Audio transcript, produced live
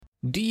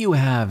Do you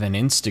have an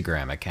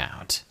Instagram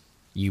account?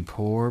 You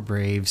poor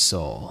brave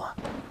soul.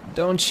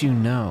 Don't you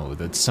know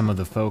that some of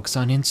the folks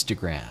on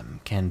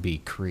Instagram can be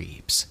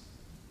creeps?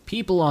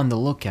 People on the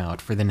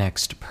lookout for the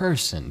next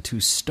person to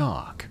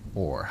stalk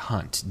or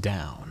hunt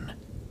down.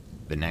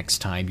 The next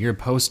time you're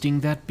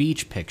posting that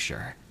beach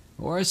picture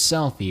or a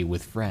selfie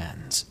with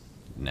friends,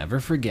 never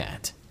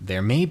forget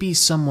there may be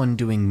someone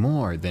doing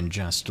more than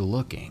just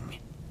looking.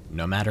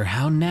 No matter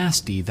how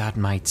nasty that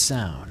might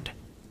sound,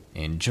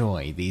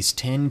 enjoy these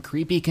 10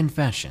 creepy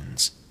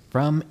confessions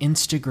from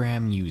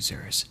Instagram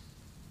users.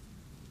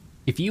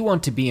 If you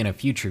want to be in a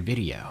future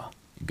video,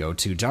 go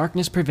to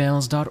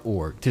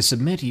darknessprevails.org to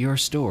submit your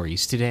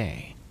stories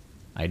today.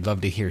 I'd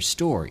love to hear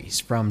stories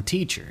from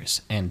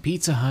teachers and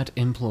Pizza Hut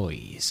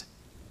employees.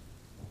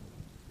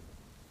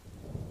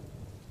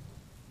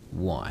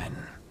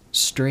 1.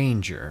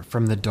 Stranger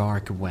from the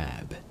Dark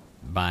Web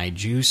by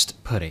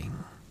Juiced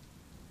Pudding.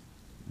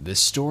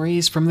 This story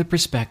is from the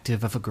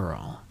perspective of a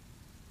girl.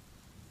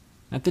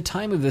 At the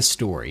time of this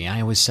story,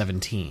 I was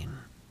 17.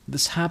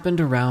 This happened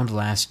around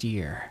last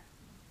year.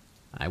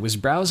 I was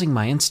browsing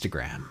my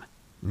Instagram.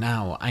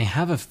 Now, I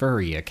have a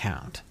furry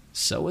account,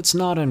 so it's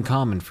not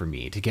uncommon for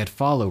me to get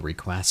follow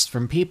requests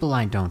from people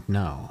I don't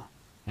know,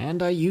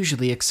 and I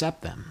usually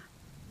accept them.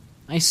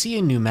 I see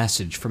a new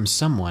message from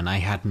someone I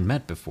hadn't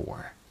met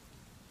before.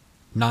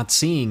 Not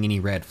seeing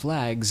any red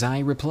flags, I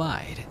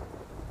replied.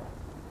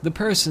 The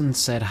person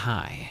said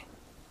hi.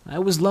 I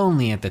was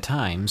lonely at the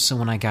time, so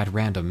when I got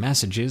random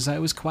messages, I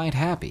was quite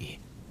happy.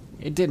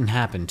 It didn't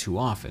happen too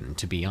often,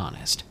 to be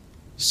honest,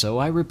 so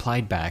I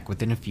replied back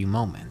within a few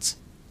moments.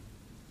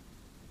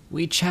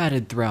 We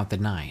chatted throughout the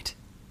night,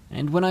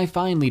 and when I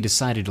finally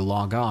decided to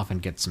log off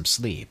and get some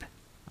sleep,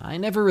 I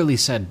never really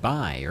said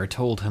bye or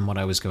told him what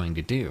I was going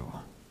to do.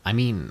 I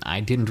mean,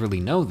 I didn't really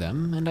know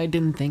them, and I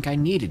didn't think I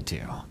needed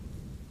to.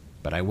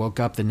 But I woke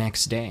up the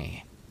next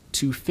day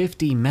to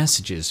 50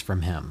 messages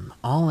from him,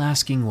 all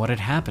asking what had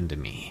happened to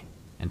me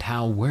and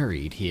how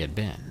worried he had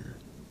been.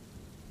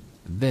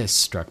 This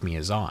struck me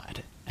as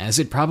odd, as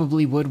it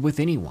probably would with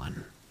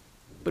anyone.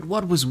 But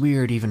what was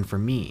weird even for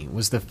me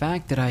was the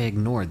fact that I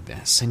ignored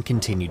this and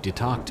continued to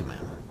talk to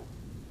him.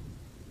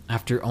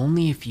 After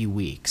only a few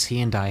weeks,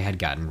 he and I had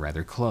gotten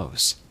rather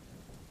close.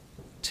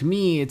 To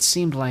me, it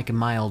seemed like a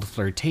mild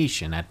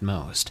flirtation at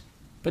most,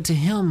 but to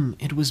him,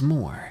 it was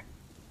more.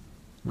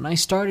 When I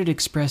started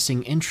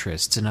expressing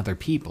interests in other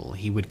people,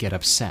 he would get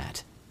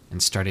upset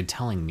and started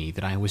telling me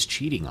that I was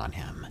cheating on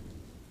him.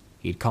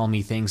 He'd call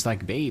me things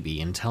like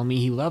baby and tell me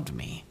he loved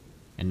me,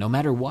 and no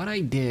matter what I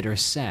did or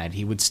said,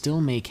 he would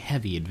still make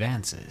heavy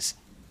advances.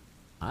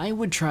 I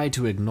would try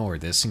to ignore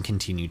this and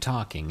continue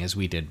talking as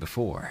we did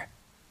before.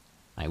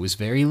 I was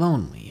very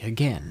lonely,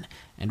 again,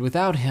 and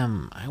without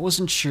him, I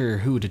wasn't sure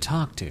who to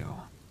talk to.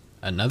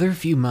 Another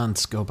few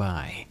months go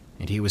by,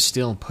 and he was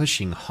still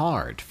pushing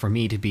hard for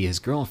me to be his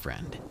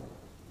girlfriend.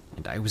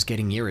 And I was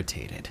getting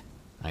irritated.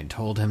 I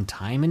told him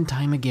time and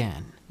time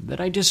again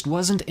that I just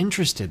wasn't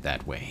interested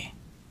that way.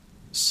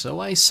 So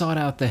I sought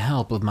out the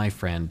help of my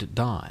friend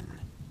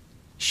Dawn.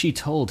 She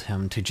told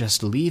him to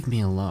just leave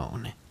me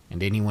alone,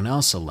 and anyone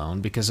else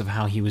alone because of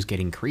how he was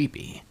getting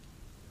creepy.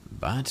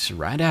 But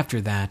right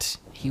after that,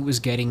 he was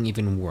getting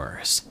even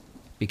worse,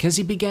 because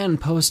he began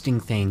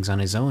posting things on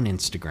his own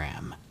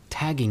Instagram,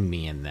 tagging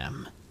me in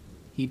them.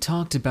 He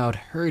talked about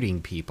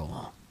hurting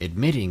people,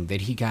 admitting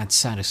that he got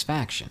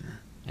satisfaction,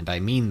 and I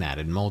mean that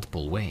in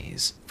multiple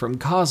ways, from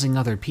causing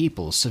other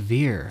people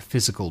severe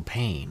physical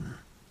pain.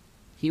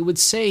 He would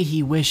say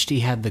he wished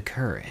he had the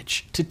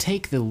courage to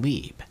take the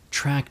leap,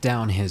 track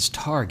down his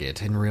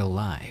target in real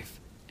life,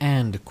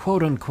 and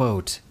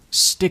quote-unquote,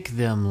 stick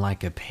them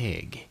like a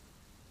pig.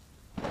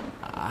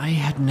 I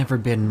had never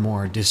been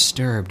more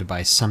disturbed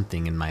by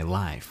something in my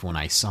life when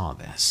I saw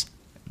this.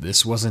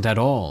 This wasn't at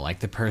all like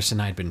the person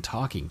I'd been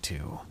talking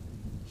to.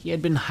 He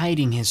had been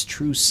hiding his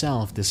true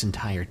self this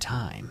entire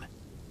time.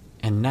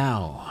 And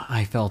now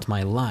I felt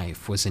my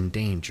life was in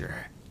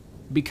danger.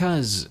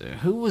 Because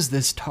who was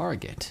this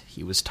target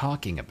he was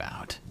talking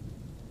about?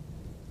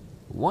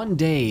 One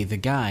day, the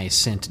guy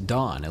sent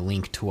Dawn a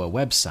link to a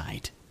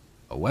website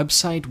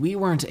we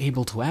weren't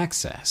able to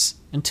access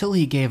until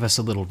he gave us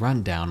a little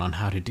rundown on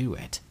how to do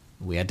it.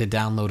 We had to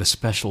download a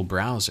special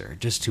browser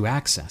just to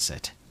access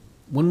it.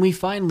 When we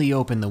finally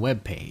opened the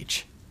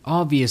webpage,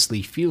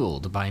 obviously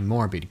fueled by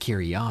morbid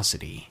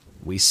curiosity,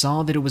 we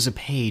saw that it was a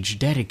page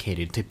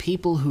dedicated to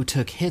people who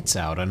took hits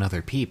out on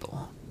other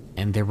people,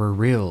 and there were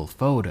real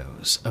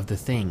photos of the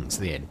things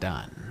they had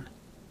done.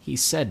 He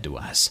said to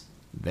us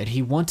that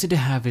he wanted to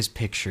have his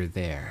picture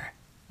there,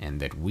 and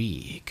that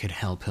we could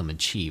help him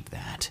achieve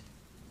that.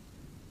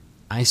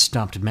 I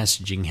stopped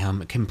messaging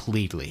him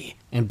completely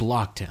and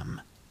blocked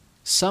him.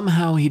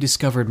 Somehow he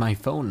discovered my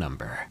phone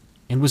number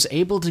and was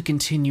able to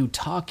continue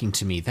talking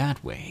to me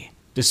that way,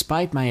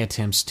 despite my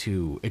attempts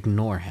to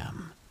ignore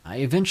him. I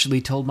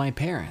eventually told my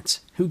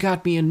parents, who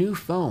got me a new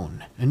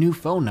phone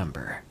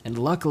number, and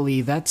luckily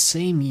that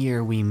same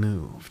year we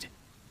moved.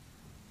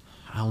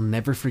 I'll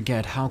never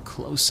forget how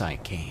close I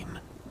came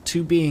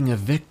to being a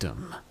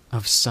victim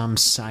of some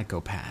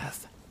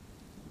psychopath.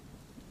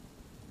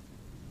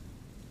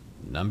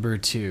 Number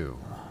 2.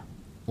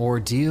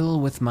 Ordeal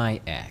with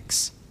My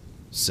Ex.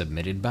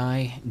 Submitted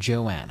by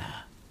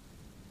Joanna.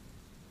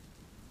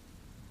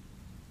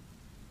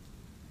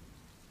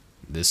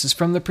 This is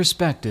from the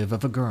perspective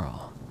of a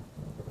girl.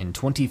 In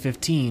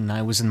 2015,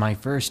 I was in my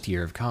first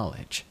year of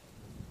college.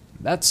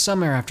 That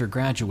summer after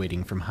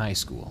graduating from high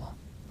school,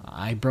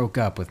 I broke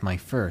up with my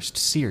first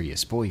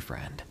serious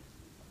boyfriend.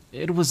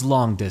 It was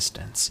long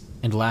distance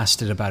and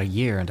lasted about a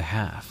year and a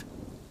half.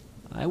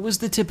 I was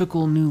the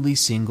typical newly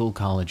single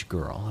college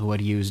girl who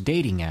had used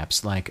dating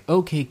apps like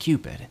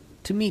OkCupid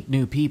to meet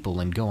new people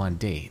and go on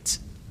dates.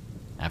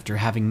 After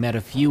having met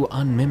a few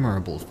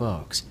unmemorable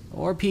folks,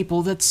 or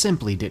people that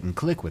simply didn't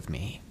click with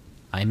me,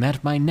 I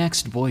met my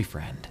next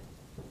boyfriend.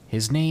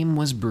 His name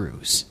was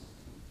Bruce.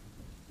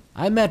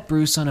 I met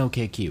Bruce on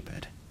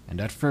OkCupid, and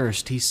at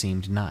first he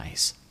seemed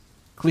nice.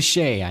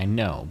 Cliché, I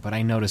know, but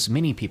I notice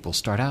many people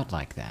start out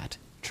like that,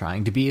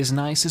 trying to be as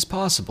nice as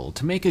possible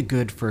to make a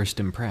good first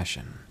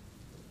impression.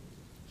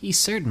 He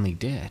certainly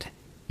did,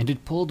 and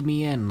it pulled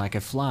me in like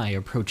a fly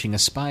approaching a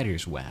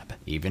spider's web,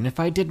 even if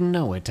I didn't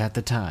know it at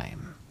the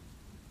time.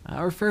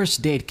 Our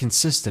first date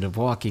consisted of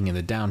walking in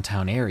the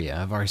downtown area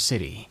of our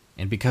city,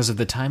 and because of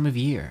the time of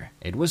year,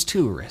 it was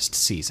tourist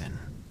season.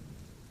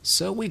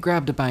 So we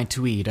grabbed a bite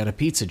to eat at a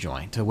pizza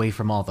joint away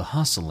from all the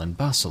hustle and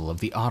bustle of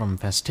the autumn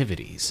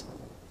festivities.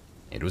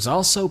 It was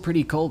also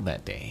pretty cold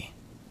that day.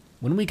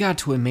 When we got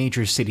to a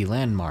major city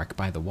landmark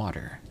by the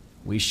water,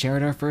 we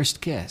shared our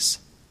first kiss.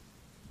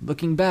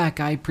 Looking back,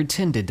 I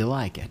pretended to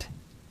like it.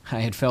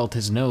 I had felt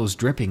his nose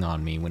dripping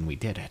on me when we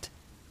did it.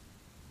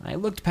 I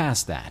looked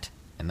past that,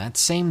 and that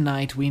same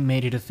night we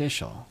made it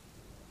official.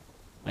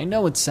 I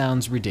know it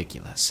sounds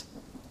ridiculous.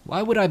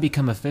 Why would I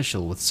become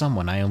official with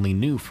someone I only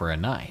knew for a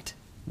night?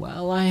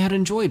 Well, I had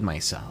enjoyed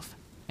myself,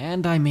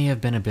 and I may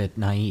have been a bit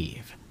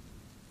naive.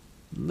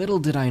 Little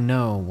did I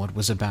know what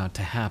was about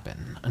to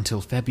happen until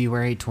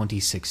February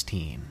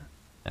 2016.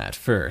 At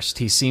first,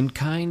 he seemed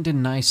kind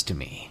and nice to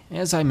me,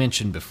 as I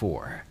mentioned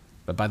before,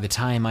 but by the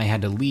time I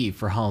had to leave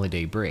for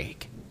holiday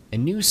break, a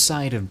new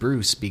side of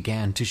Bruce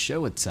began to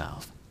show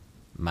itself.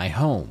 My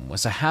home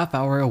was a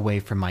half-hour away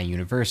from my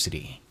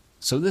university,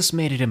 so this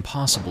made it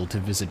impossible to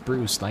visit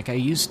Bruce like I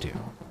used to,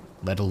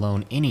 let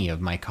alone any of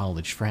my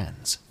college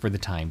friends, for the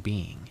time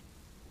being.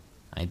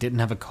 I didn't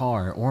have a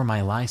car or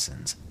my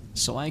license,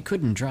 so I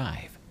couldn't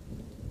drive.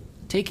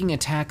 Taking a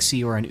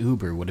taxi or an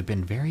Uber would have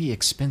been very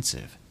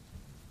expensive.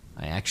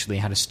 I actually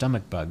had a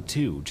stomach bug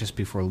too just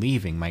before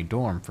leaving my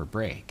dorm for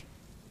break,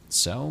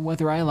 so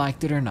whether I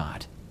liked it or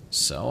not,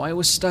 I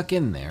was stuck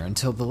in there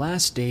until the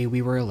last day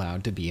we were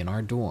allowed to be in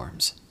our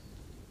dorms.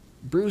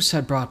 Bruce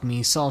had brought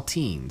me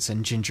saltines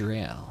and ginger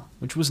ale,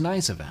 which was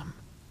nice of him,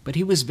 but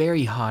he was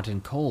very hot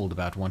and cold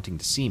about wanting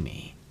to see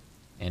me.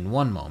 In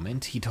one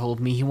moment, he told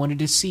me he wanted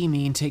to see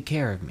me and take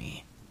care of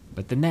me,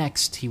 but the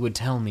next he would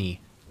tell me,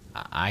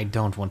 "I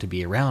don't want to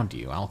be around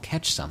you, I'll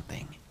catch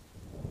something."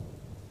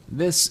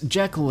 This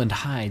Jekyll and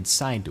Hyde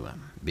side to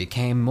him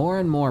became more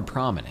and more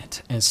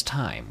prominent as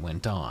time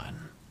went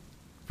on.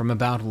 From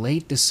about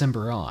late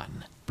December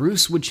on,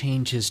 Bruce would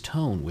change his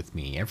tone with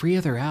me every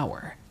other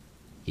hour.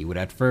 He would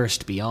at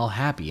first be all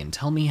happy and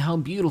tell me how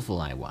beautiful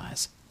I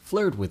was,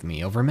 flirt with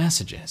me over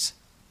messages.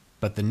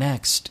 But the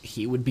next,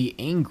 he would be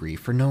angry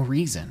for no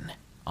reason,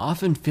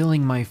 often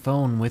filling my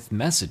phone with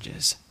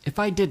messages if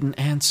I didn't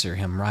answer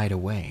him right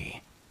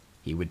away.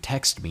 He would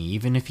text me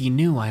even if he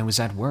knew I was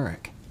at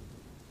work.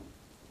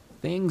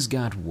 Things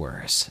got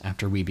worse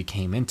after we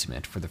became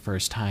intimate for the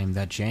first time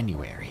that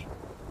January,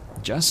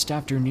 just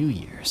after New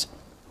Year's.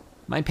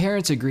 My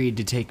parents agreed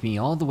to take me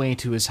all the way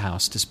to his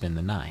house to spend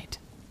the night.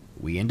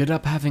 We ended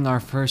up having our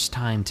first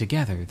time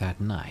together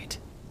that night,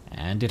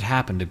 and it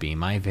happened to be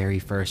my very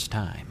first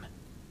time.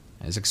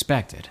 As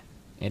expected,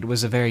 it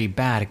was a very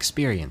bad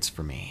experience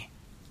for me.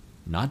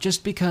 Not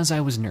just because I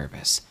was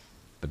nervous,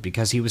 but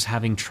because he was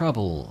having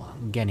trouble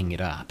getting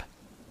it up.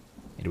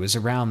 It was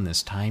around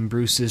this time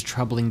Bruce's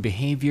troubling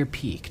behavior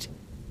peaked,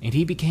 and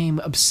he became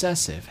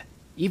obsessive,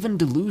 even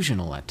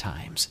delusional at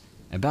times,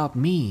 about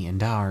me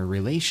and our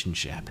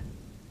relationship.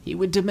 He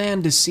would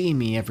demand to see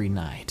me every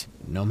night,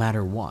 no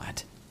matter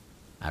what.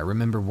 I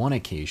remember one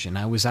occasion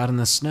I was out in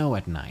the snow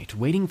at night,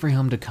 waiting for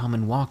him to come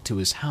and walk to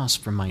his house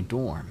from my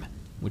dorm,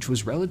 which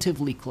was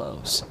relatively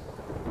close.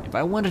 If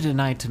I wanted a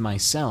night to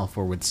myself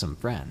or with some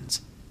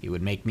friends, he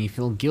would make me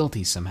feel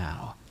guilty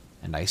somehow,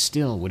 and I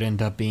still would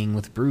end up being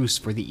with Bruce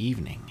for the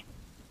evening.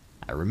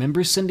 I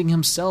remember sending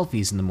him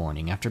selfies in the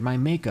morning after my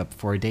makeup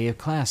for a day of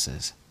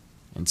classes.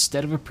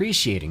 Instead of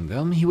appreciating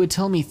them, he would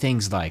tell me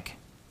things like,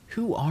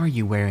 "Who are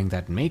you wearing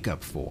that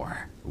makeup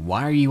for?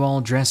 Why are you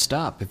all dressed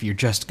up if you're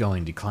just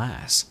going to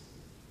class?"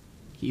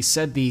 He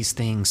said these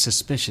things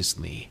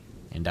suspiciously,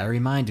 and I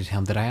reminded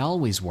him that I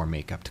always wore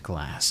makeup to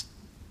class.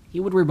 He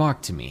would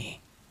remark to me,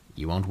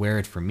 "You won't wear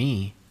it for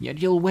me,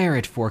 yet you'll wear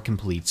it for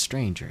complete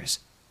strangers."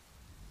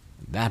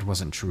 That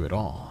wasn't true at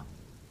all.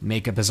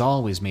 Makeup has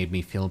always made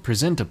me feel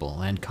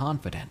presentable and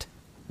confident,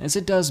 as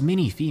it does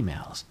many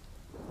females.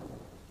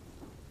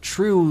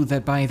 True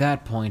that by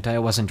that point I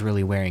wasn't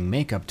really wearing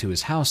makeup to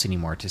his house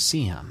anymore to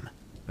see him,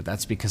 but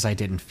that's because I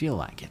didn't feel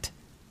like it.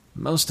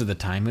 Most of the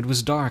time it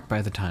was dark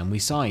by the time we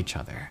saw each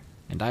other,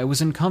 and I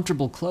was in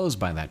comfortable clothes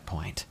by that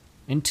point,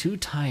 and too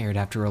tired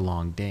after a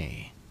long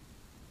day.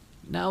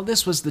 Now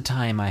this was the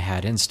time I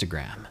had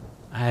Instagram.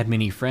 I had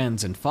many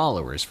friends and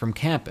followers from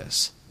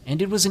campus,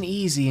 and it was an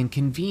easy and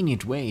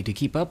convenient way to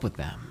keep up with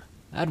them.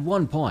 At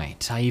one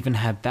point, I even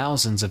had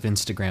thousands of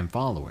Instagram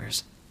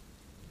followers.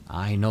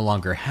 I no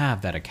longer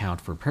have that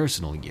account for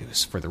personal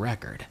use, for the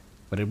record,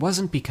 but it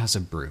wasn't because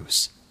of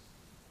Bruce.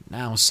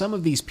 Now, some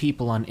of these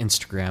people on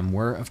Instagram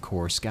were, of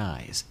course,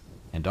 guys,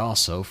 and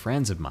also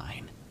friends of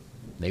mine.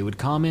 They would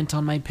comment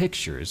on my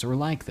pictures or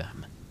like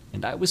them,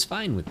 and I was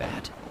fine with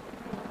that.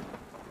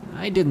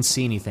 I didn't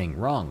see anything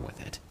wrong with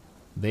it.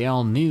 They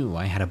all knew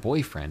I had a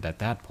boyfriend at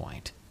that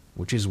point,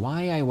 which is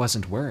why I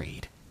wasn't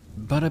worried.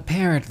 But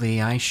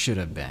apparently I should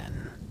have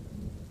been.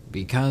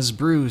 Because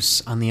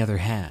Bruce, on the other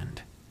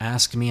hand,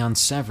 asked me on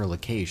several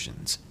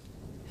occasions,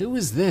 "Who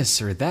is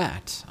this or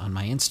that on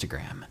my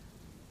Instagram?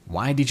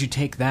 Why did you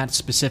take that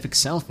specific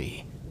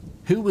selfie?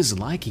 Who was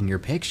liking your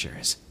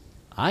pictures?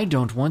 I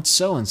don't want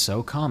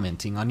so-and-so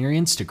commenting on your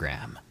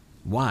Instagram.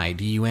 Why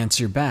do you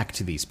answer back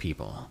to these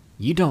people?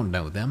 You don't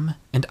know them,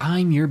 and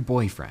I'm your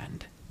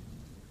boyfriend."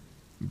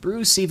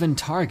 Bruce even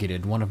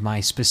targeted one of my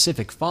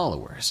specific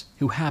followers,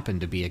 who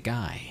happened to be a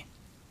guy.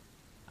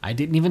 I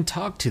didn't even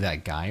talk to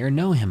that guy or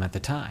know him at the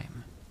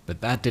time,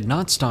 but that did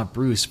not stop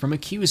Bruce from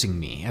accusing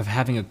me of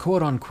having a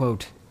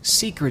quote-unquote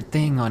secret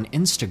thing on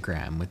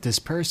Instagram with this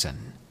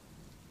person.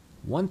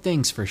 One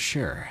thing's for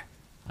sure,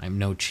 I'm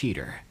no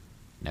cheater.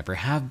 Never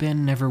have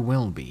been, never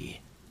will be.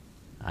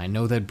 I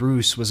know that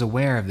Bruce was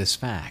aware of this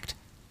fact,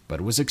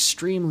 but was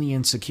extremely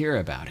insecure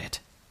about it.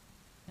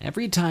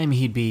 Every time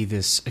he'd be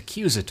this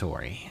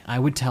accusatory, I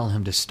would tell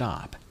him to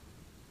stop,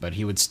 but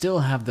he would still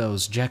have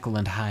those Jekyll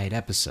and Hyde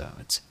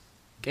episodes,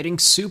 getting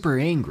super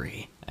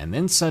angry and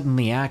then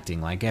suddenly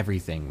acting like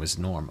everything was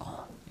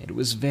normal. It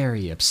was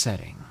very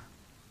upsetting.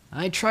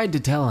 I tried to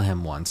tell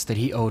him once that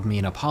he owed me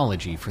an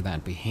apology for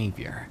that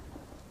behavior,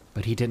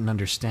 but he didn't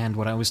understand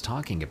what I was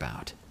talking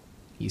about.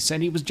 He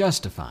said he was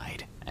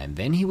justified, and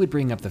then he would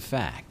bring up the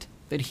fact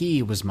that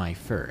he was my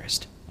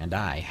first, and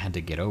I had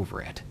to get over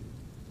it.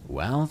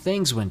 Well,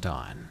 things went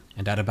on,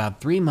 and at about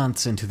 3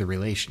 months into the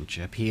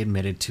relationship, he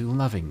admitted to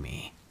loving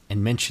me,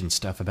 and mentioned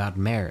stuff about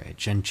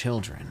marriage and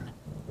children.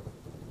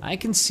 I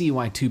can see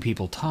why two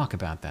people talk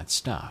about that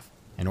stuff,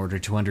 in order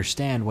to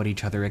understand what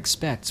each other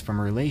expects from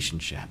a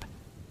relationship.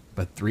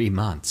 But 3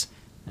 months,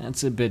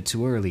 that's a bit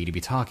too early to be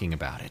talking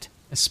about it,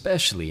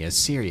 especially as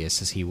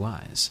serious as he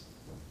was.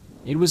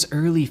 It was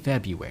early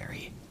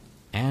February,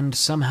 and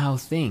somehow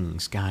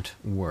things got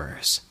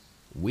worse.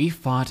 We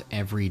fought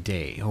every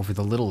day over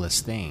the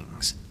littlest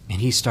things, and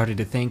he started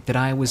to think that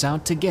I was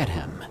out to get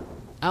him,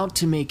 out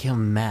to make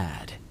him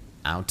mad,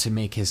 out to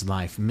make his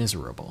life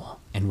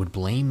miserable, and would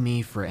blame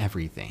me for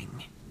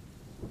everything.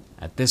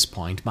 At this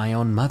point, my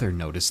own mother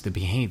noticed the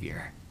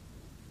behavior.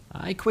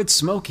 I quit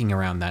smoking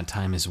around that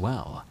time as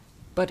well,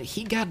 but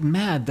he got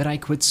mad that I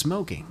quit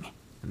smoking,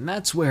 and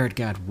that's where it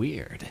got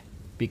weird,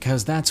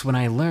 because that's when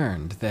I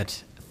learned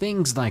that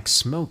things like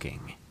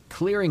smoking,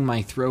 clearing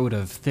my throat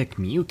of thick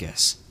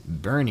mucus,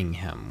 burning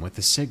him with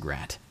a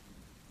cigarette,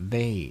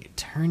 they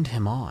turned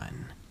him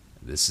on.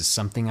 This is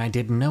something I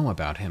didn't know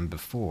about him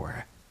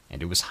before,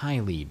 and it was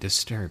highly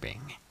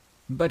disturbing.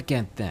 But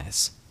get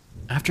this,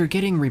 after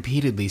getting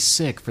repeatedly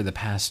sick for the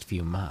past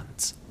few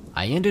months,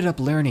 I ended up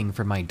learning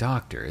from my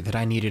doctor that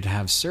I needed to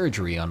have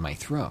surgery on my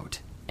throat,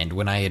 and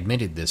when I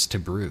admitted this to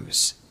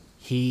Bruce,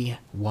 he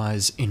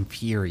was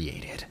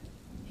infuriated.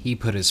 He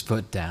put his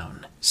foot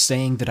down,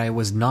 saying that I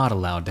was not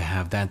allowed to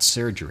have that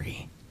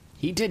surgery.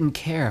 He didn't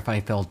care if I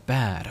felt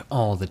bad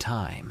all the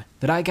time,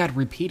 that I got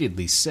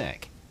repeatedly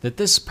sick, that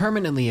this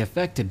permanently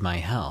affected my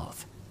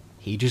health.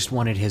 He just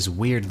wanted his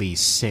weirdly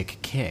sick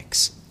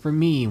kicks for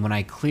me when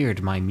I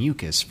cleared my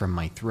mucus from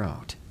my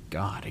throat.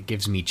 God, it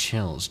gives me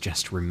chills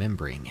just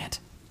remembering it.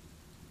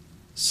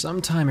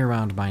 Sometime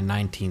around my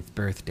 19th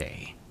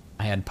birthday,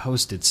 I had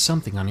posted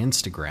something on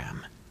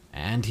Instagram,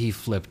 and he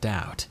flipped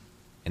out.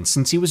 And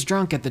since he was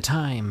drunk at the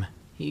time,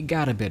 he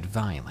got a bit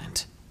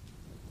violent.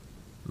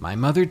 My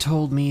mother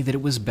told me that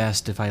it was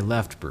best if I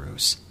left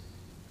Bruce,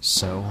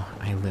 so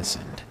I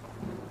listened.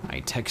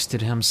 I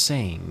texted him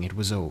saying it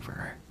was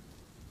over.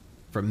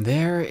 From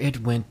there,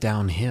 it went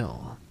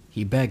downhill.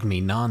 He begged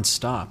me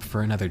non-stop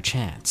for another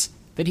chance,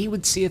 that he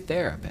would see a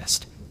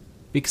therapist,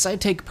 because I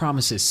take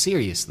promises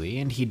seriously,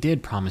 and he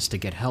did promise to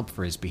get help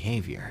for his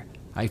behavior.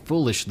 I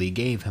foolishly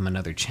gave him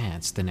another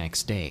chance the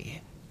next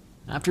day.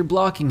 After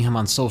blocking him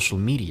on social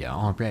media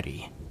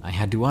already, I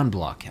had to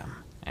unblock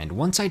him, and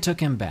once I took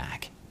him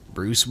back,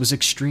 Bruce was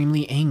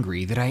extremely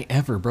angry that I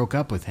ever broke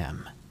up with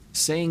him,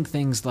 saying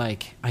things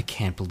like, "I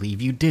can't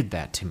believe you did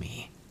that to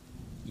me.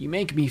 You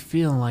make me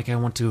feel like I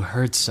want to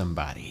hurt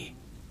somebody."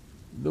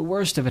 The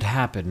worst of it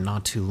happened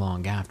not too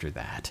long after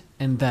that,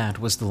 and that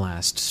was the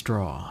last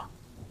straw.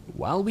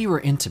 While we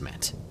were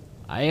intimate,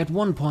 I at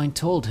one point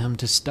told him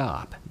to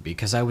stop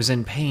because I was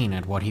in pain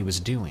at what he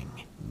was doing,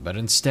 but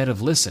instead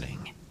of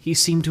listening, he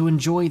seemed to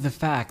enjoy the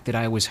fact that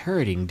I was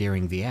hurting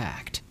during the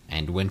act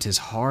and went as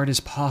hard as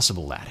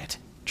possible at it,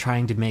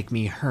 trying to make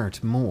me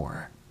hurt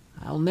more.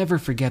 I'll never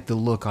forget the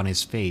look on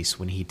his face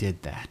when he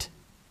did that.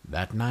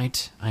 That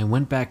night, I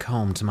went back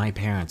home to my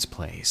parents'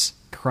 place,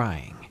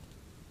 crying,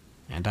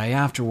 and I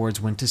afterwards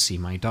went to see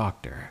my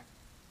doctor.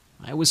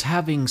 I was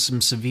having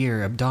some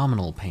severe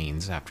abdominal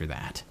pains after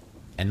that,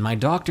 and my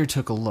doctor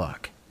took a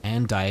look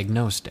and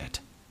diagnosed it.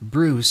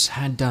 Bruce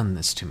had done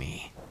this to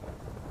me.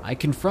 I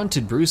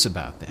confronted Bruce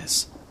about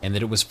this, and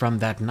that it was from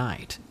that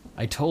night.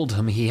 I told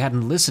him he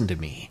hadn't listened to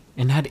me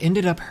and had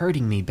ended up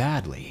hurting me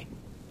badly,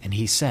 and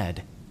he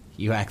said,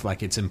 "You act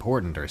like it's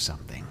important or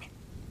something."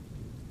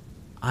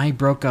 I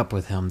broke up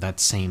with him that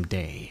same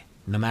day.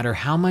 No matter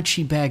how much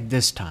he begged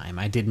this time,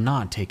 I did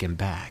not take him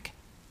back.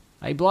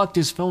 I blocked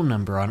his phone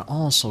number on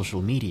all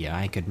social media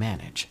I could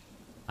manage.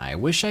 I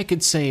wish I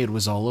could say it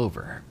was all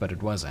over, but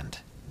it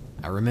wasn't.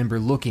 I remember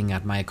looking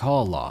at my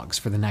call logs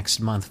for the next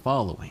month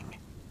following,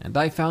 and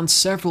I found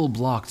several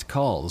blocked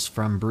calls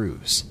from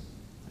Bruce.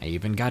 I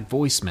even got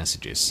voice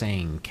messages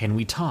saying, "Can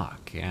we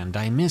talk?" and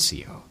 "I miss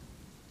you."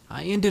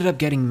 I ended up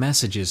getting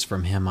messages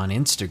from him on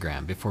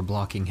Instagram before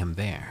blocking him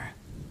there.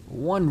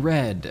 One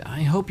read,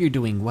 "I hope you're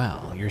doing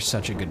well, you're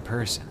such a good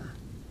person."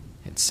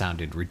 It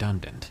sounded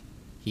redundant.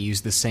 He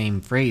used the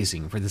same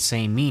phrasing for the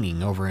same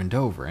meaning over and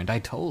over, and I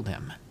told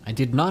him I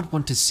did not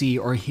want to see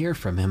or hear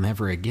from him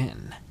ever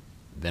again.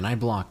 Then I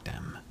blocked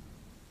him.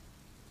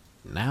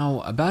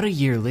 Now, about a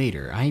year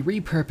later, I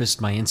repurposed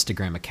my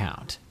Instagram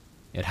account.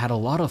 It had a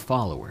lot of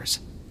followers,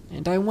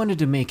 and I wanted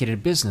to make it a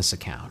business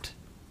account.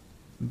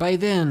 By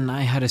then,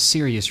 I had a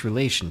serious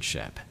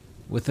relationship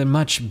with a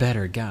much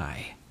better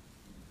guy.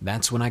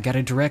 That's when I got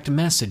a direct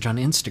message on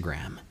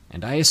Instagram,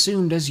 and I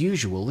assumed as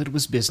usual it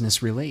was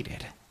business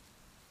related.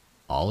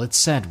 All it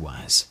said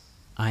was,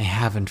 "I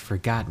haven't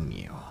forgotten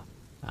you.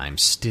 I'm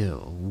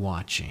still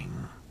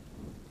watching."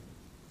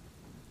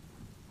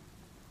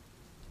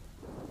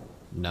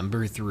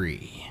 Number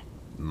 3.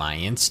 My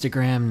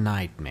Instagram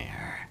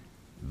Nightmare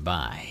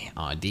by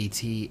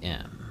Aditi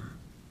M.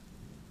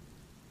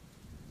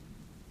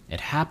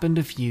 It happened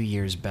a few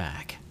years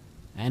back,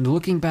 and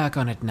looking back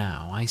on it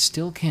now, I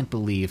still can't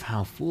believe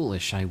how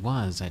foolish I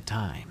was at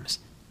times.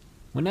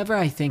 Whenever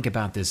I think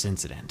about this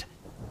incident,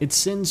 it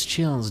sends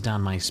chills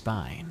down my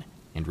spine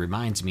and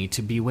reminds me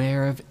to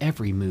beware of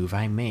every move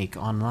I make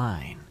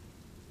online.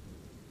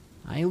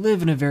 I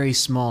live in a very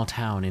small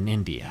town in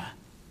India.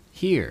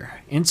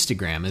 Here,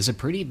 Instagram is a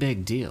pretty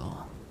big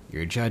deal.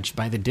 You're judged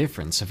by the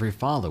difference of your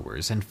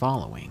followers and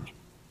following.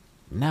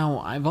 Now,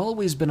 I've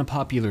always been a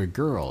popular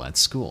girl at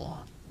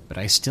school, but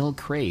I still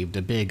craved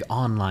a big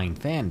online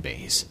fan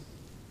base.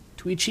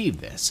 To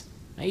achieve this,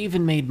 I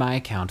even made my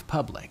account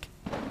public,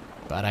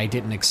 but I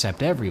didn't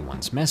accept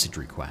everyone's message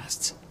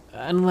requests,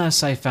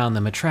 unless I found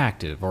them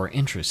attractive or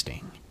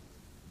interesting.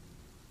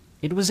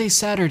 It was a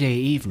Saturday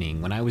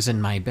evening when I was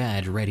in my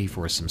bed ready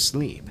for some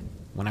sleep,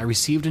 when I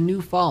received a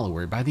new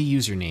follower by the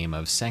username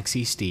of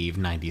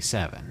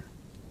SexySteve97.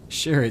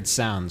 Sure, it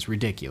sounds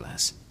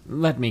ridiculous.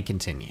 Let me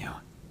continue.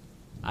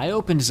 I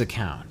opened his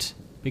account,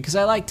 because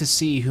I like to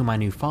see who my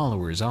new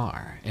followers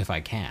are, if I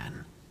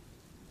can.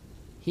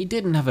 He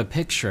didn't have a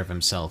picture of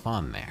himself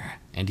on there,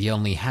 and he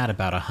only had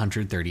about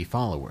 130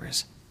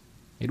 followers.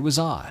 It was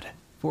odd.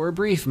 For a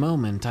brief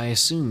moment, I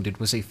assumed it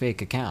was a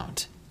fake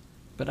account,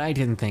 but I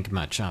didn't think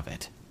much of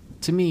it.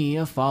 To me,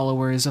 a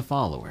follower is a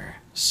follower,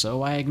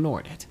 so I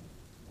ignored it.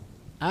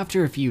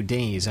 After a few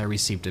days, I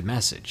received a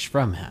message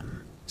from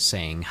him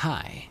saying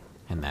hi,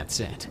 and that's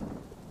it.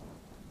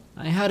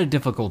 I had a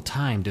difficult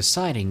time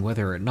deciding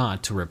whether or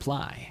not to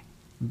reply,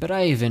 but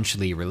I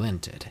eventually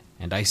relented,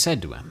 and I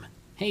said to him,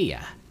 "Hey,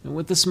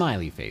 with the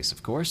smiley face,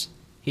 of course."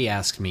 He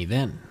asked me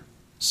then,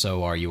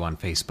 "So are you on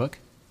Facebook?"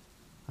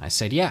 I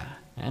said yeah,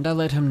 and I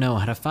let him know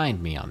how to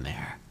find me on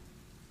there.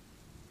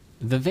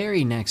 The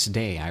very next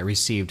day, I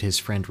received his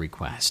friend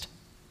request.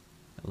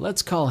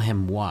 Let's call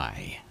him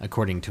Y,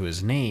 according to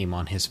his name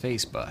on his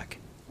Facebook.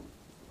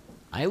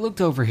 I looked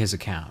over his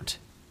account.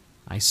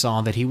 I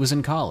saw that he was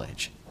in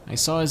college. I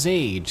saw his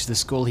age, the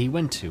school he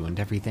went to, and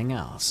everything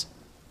else.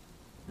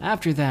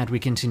 After that, we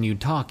continued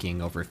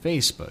talking over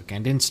Facebook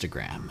and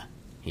Instagram.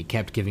 He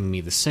kept giving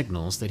me the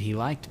signals that he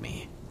liked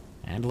me,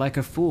 and like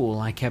a fool,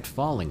 I kept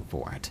falling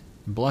for it,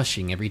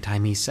 blushing every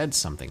time he said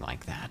something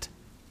like that.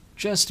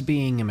 Just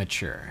being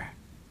immature.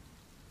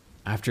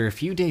 After a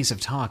few days of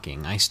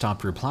talking, I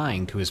stopped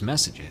replying to his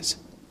messages,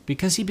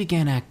 because he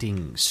began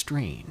acting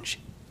strange.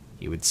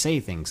 He would say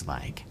things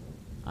like,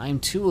 "I'm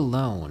too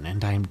alone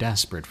and I'm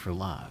desperate for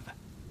love,"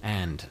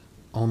 and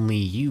 "Only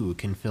you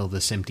can fill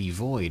this empty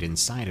void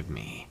inside of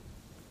me."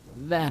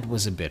 That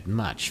was a bit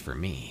much for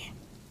me.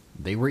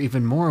 They were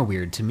even more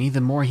weird to me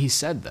the more he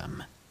said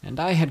them, and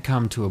I had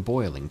come to a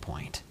boiling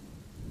point.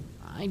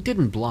 I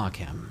didn't block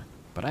him,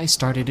 but I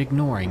started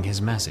ignoring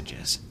his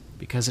messages,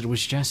 because it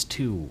was just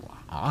too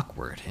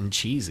awkward and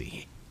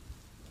cheesy.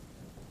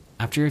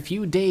 After a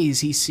few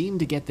days, he seemed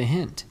to get the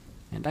hint.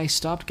 and I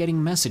stopped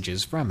getting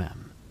messages from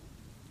him.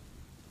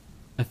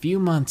 A few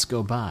months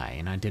go by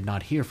and I did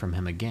not hear from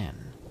him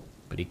again,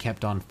 but he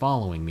kept on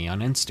following me on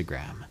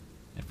Instagram,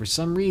 and for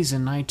some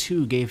reason I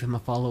too gave him a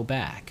follow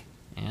back,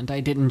 and I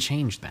didn't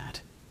change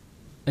that.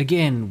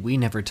 Again, we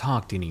never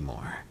talked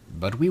anymore,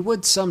 but we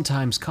would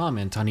sometimes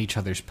comment on each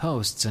other's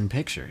posts and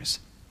pictures.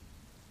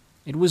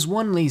 It was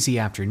one lazy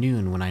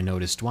afternoon when I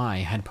noticed Y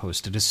had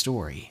posted a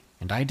story,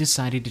 and I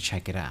decided to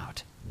check it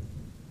out.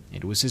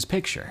 It was his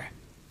picture,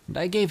 and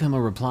I gave him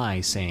a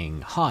reply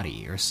saying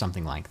hottie or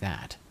something like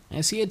that,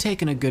 as he had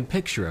taken a good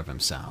picture of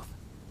himself.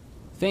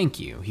 Thank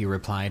you, he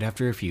replied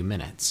after a few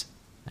minutes,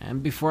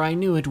 and before I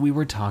knew it we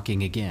were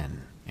talking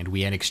again, and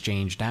we had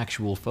exchanged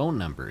actual phone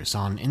numbers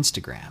on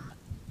Instagram.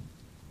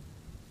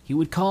 He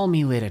would call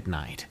me late at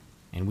night,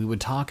 and we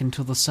would talk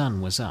until the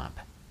sun was up.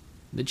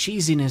 The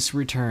cheesiness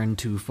returned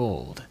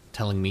twofold,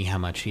 telling me how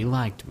much he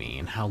liked me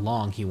and how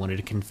long he wanted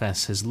to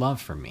confess his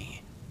love for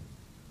me.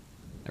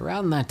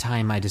 Around that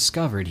time I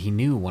discovered he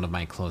knew one of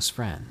my close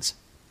friends,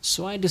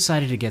 so I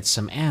decided to get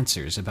some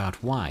answers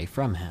about Y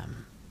from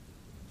him.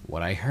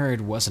 What I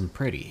heard wasn't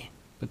pretty,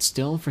 but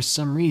still for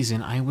some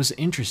reason I was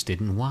interested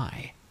in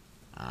Y.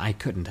 I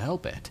couldn't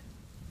help it.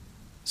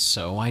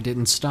 So I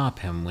didn't stop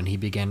him when he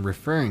began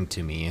referring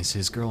to me as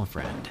his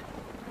girlfriend.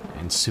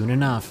 And soon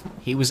enough,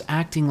 he was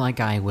acting like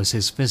I was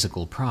his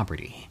physical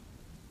property.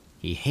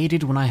 He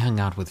hated when I hung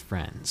out with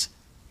friends,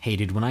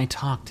 hated when I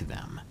talked to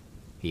them.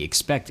 He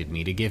expected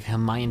me to give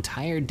him my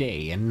entire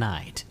day and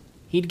night.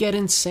 He'd get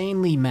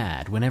insanely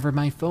mad whenever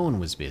my phone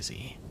was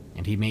busy,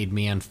 and he made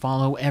me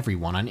unfollow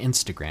everyone on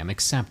Instagram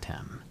except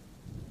him.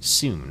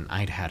 Soon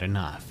I'd had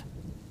enough.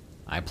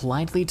 I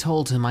politely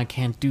told him I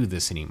can't do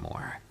this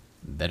anymore,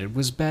 that it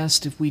was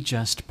best if we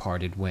just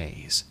parted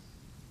ways.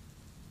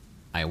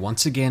 I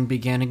once again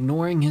began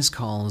ignoring his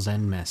calls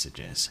and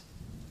messages.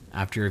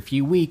 After a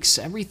few weeks,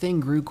 everything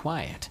grew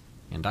quiet,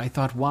 and I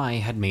thought Y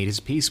had made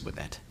his peace with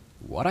it.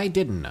 What I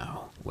didn't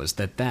know was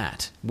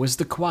that was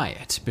the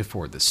quiet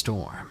before the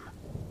storm.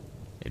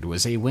 It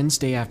was a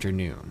Wednesday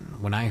afternoon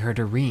when I heard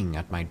a ring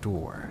at my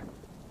door.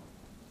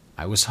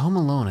 I was home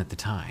alone at the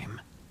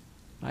time.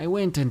 I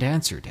went and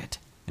answered it,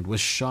 and was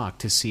shocked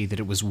to see that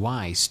it was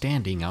Y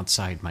standing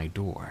outside my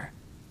door.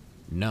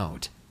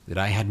 Note that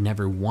I had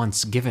never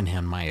once given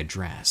him my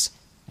address,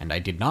 and I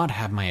did not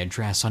have my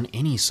address on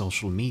any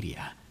social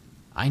media.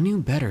 I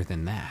knew better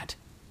than that.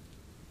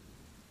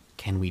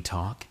 "Can we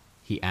talk?"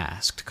 he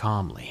asked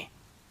calmly.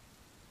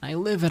 I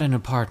live at an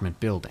apartment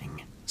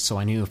building, so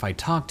I knew if I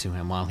talked to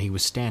him while he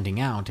was standing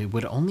out, it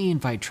would only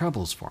invite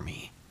troubles for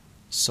me.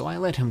 So I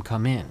let him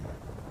come in,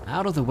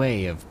 out of the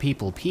way of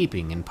people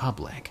peeping in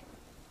public.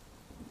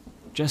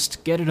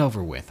 "Just get it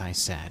over with," I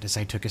said as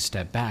I took a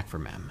step back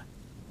from him.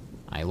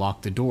 I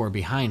locked the door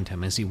behind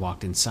him as he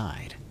walked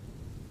inside.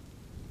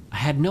 I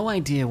had no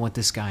idea what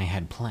this guy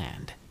had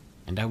planned,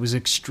 and I was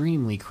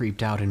extremely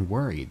creeped out and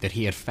worried that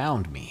he had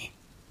found me,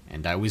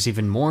 and I was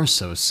even more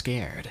so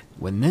scared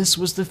when this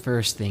was the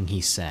first thing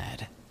he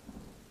said.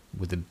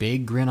 With a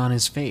big grin on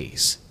his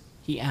face,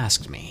 he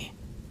asked me,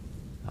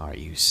 "Are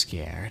you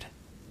scared?"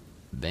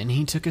 Then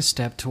he took a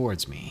step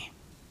towards me.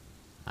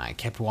 I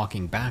kept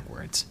walking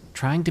backwards,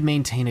 trying to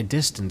maintain a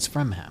distance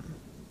from him.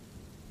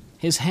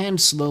 His hand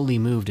slowly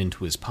moved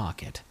into his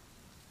pocket.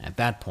 At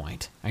that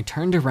point, I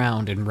turned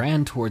around and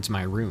ran towards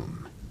my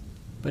room,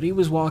 but he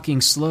was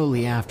walking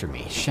slowly after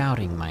me,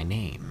 shouting my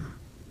name.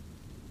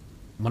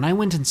 When I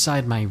went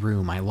inside my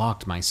room, I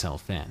locked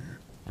myself in,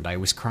 and I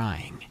was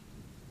crying.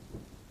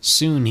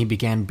 Soon he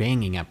began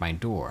banging at my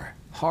door,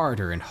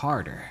 harder and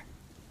harder.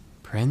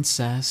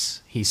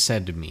 "Princess," he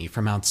said to me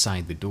from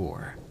outside the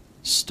door,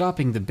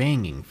 stopping the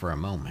banging for a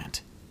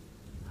moment.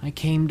 "I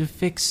came to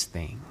fix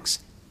things.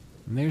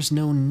 There's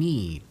no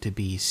need to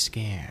be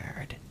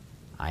scared.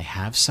 I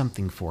have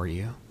something for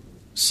you,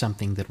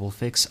 something that will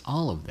fix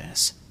all of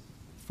this,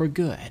 for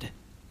good,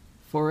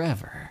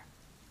 forever."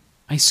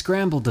 I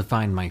scrambled to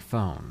find my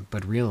phone,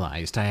 but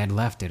realized I had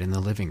left it in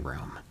the living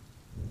room.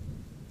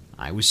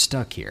 I was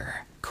stuck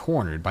here,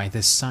 cornered by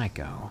this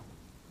psycho.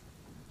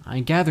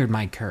 I gathered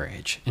my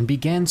courage and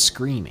began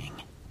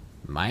screaming.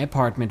 My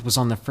apartment was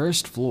on the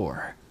first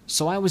floor,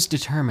 so I was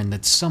determined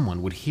that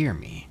someone would hear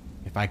me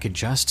if I could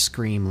just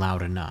scream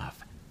loud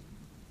enough.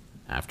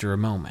 After a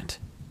moment,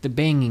 the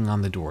banging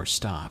on the door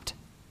stopped,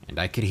 and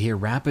I could hear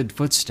rapid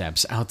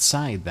footsteps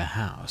outside the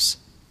house.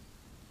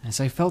 As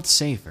I felt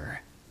safer,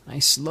 I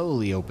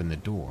slowly opened the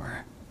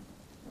door.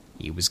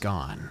 He was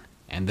gone,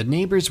 and the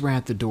neighbors were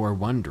at the door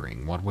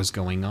wondering what was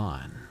going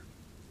on.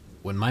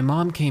 When my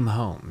mom came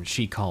home,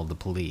 she called the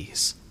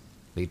police.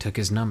 They took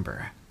his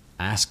number,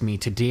 asked me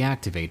to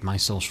deactivate my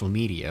social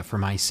media for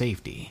my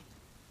safety.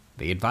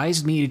 They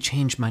advised me to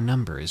change my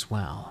number as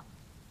well.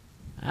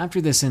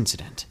 After this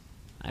incident,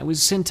 I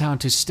was sent out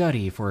to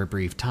study for a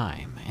brief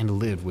time and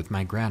live with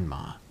my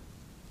grandma.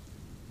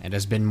 It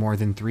has been more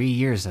than 3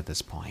 years at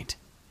this point,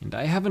 and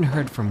I haven't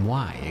heard from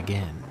Y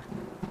again.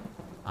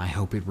 I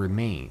hope it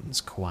remains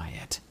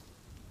quiet.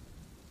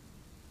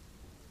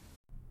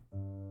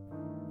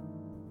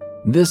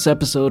 This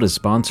episode is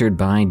sponsored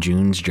by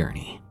June's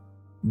Journey.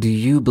 Do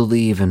you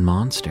believe in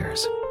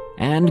monsters?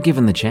 And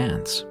given the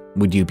chance,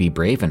 would you be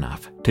brave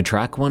enough to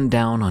track one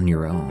down on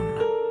your own?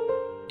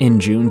 In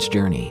June's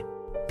Journey,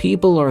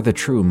 people are the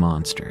true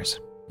monsters,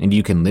 and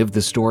you can live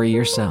the story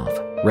yourself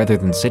rather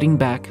than sitting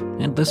back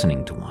and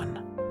listening to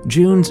one.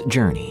 June's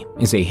Journey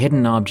is a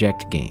hidden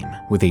object game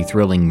with a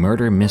thrilling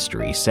murder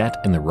mystery set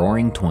in the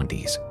Roaring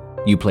 '20s.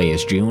 You play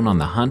as June on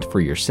the hunt for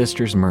your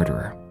sister's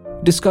murderer.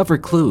 Discover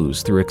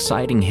clues through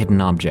exciting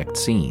hidden object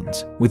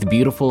scenes with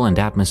beautiful and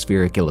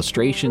atmospheric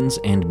illustrations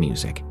and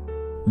music.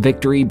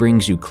 Victory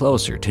brings you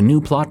closer to new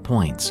plot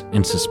points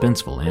and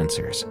suspenseful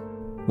answers.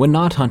 When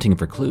not hunting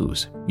for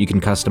clues, you can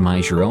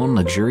customize your own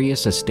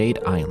luxurious estate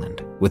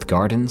island with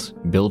gardens,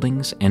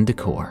 buildings, and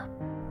decor.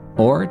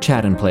 Or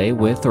chat and play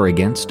with or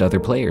against other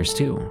players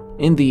too,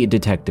 in the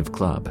Detective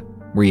Club,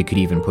 where you could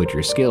even put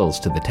your skills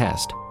to the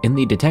test in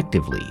the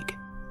Detective League.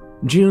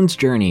 June's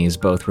Journey is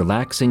both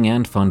relaxing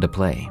and fun to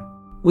play.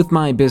 With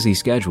my busy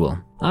schedule,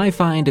 I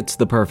find it's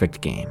the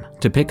perfect game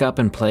to pick up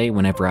and play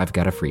whenever I've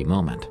got a free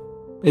moment.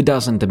 It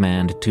doesn't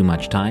demand too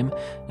much time,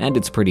 and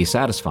it's pretty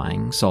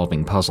satisfying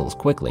solving puzzles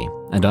quickly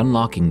and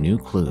unlocking new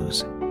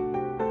clues.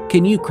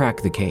 Can you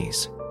crack the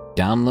case?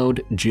 Download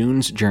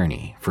June's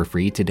Journey for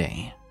free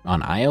today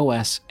on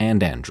iOS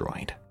and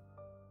Android.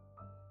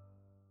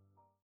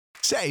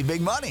 Save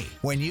big money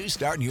when you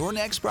start your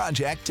next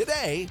project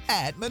today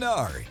at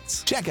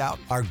Menards. Check out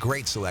our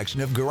great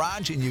selection of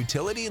garage and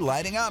utility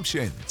lighting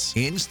options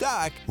in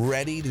stock,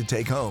 ready to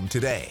take home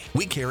today.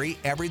 We carry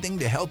everything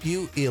to help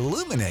you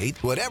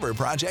illuminate whatever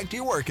project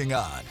you're working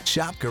on.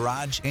 Shop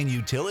garage and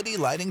utility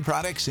lighting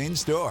products in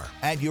store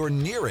at your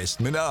nearest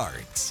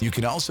Menards. You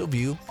can also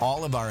view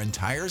all of our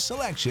entire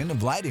selection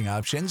of lighting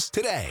options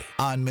today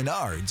on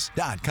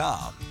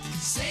Menards.com.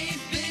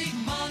 Save big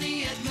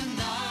money at Menards.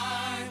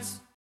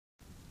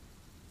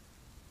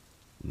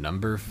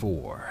 Number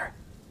 4.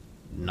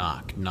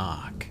 Knock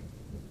Knock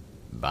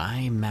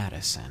by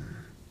Madison.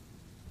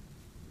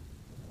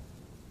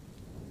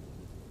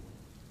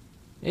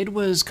 It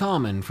was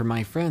common for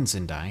my friends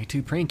and I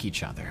to prank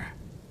each other.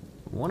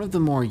 One of the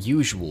more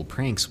usual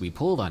pranks we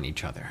pulled on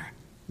each other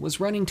was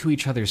running to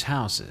each other's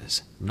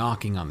houses,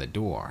 knocking on the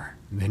door,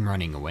 then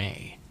running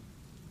away.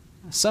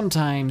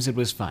 Sometimes it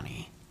was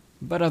funny,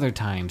 but other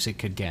times it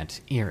could get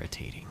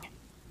irritating.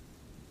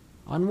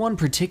 On one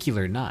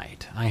particular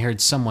night, I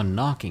heard someone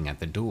knocking at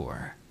the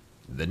door.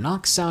 The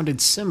knock sounded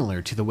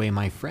similar to the way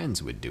my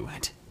friends would do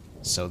it,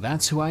 so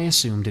that's who I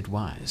assumed it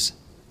was.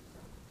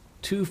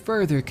 To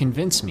further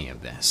convince me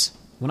of this,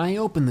 when I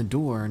opened the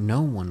door,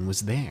 no one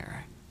was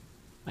there.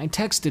 I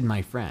texted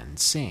my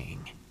friends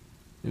saying,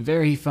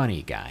 "Very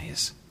funny,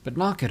 guys, but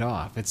knock it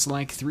off, it's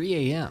like 3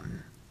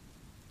 a.m.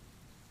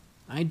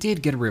 I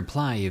did get a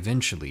reply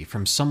eventually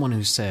from someone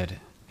who said,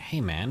 "Hey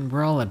man,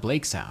 we're all at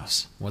Blake's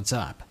house, what's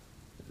up?"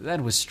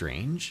 That was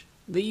strange.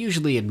 They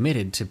usually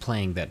admitted to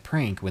playing that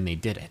prank when they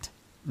did it.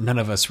 None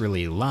of us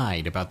really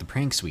lied about the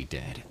pranks we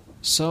did.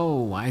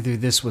 So either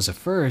this was a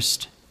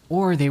first,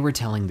 or they were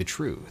telling the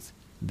truth.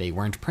 They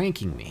weren't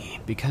pranking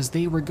me because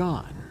they were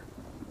gone.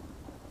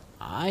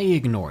 I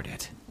ignored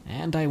it,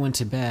 and I went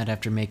to bed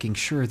after making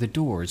sure the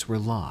doors were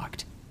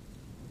locked.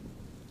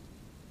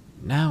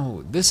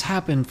 Now, this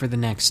happened for the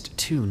next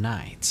 2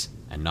 nights.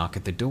 A knock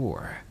at the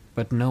door,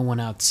 but no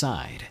one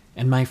outside,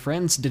 and my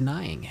friends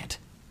denying it.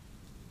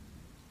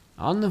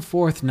 On the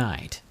 4th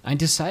night, I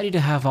decided to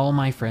have all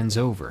my friends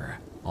over,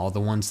 all the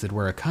ones that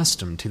were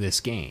accustomed to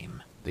this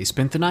game. They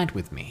spent the night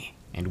with me,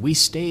 and we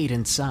stayed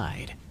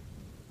inside.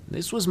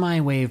 This was my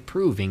way of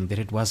proving that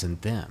it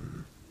wasn't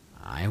them.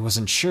 I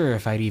wasn't sure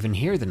if I'd even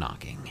hear the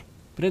knocking,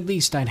 but at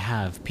least I'd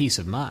have peace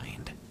of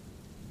mind.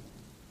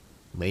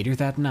 Later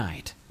that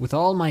night, with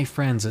all my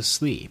friends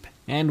asleep,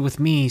 and with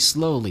me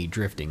slowly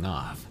drifting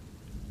off,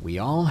 we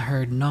all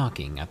heard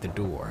knocking at the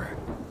door,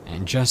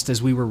 and just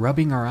as we were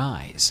rubbing our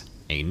eyes,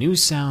 a new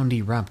sound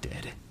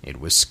erupted. It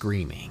was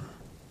screaming.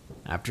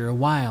 After a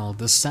while,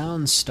 the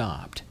sound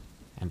stopped,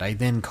 and I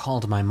then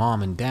called my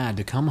mom and dad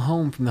to come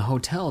home from the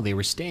hotel they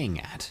were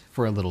staying at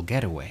for a little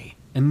getaway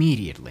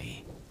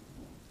immediately.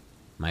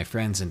 My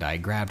friends and I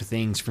grabbed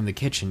things from the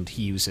kitchen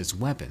to use as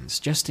weapons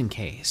just in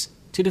case,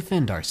 to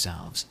defend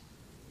ourselves.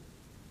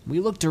 We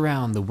looked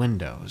around the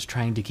windows,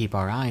 trying to keep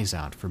our eyes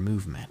out for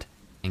movement,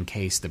 in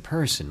case the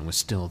person was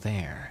still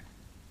there.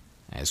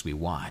 As we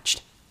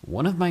watched,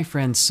 one of my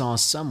friends saw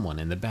someone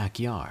in the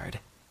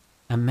backyard,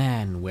 a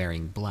man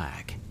wearing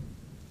black.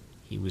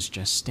 He was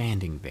just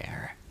standing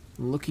there,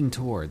 looking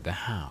toward the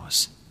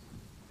house.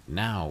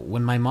 Now,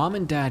 when my mom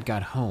and dad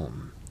got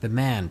home, the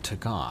man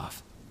took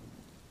off.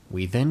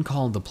 We then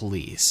called the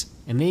police,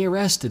 and they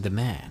arrested the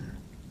man,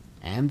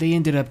 and they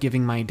ended up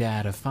giving my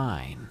dad a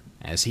fine,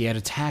 as he had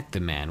attacked the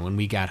man when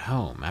we got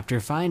home after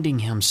finding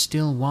him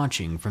still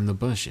watching from the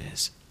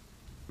bushes.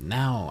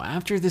 Now,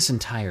 after this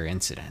entire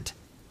incident,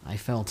 I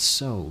felt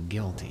so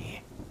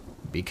guilty,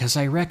 because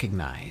I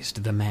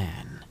recognized the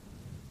man.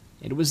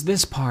 It was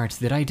this part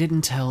that I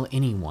didn't tell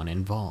anyone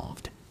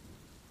involved.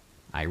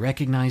 I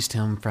recognized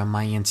him from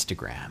my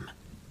Instagram.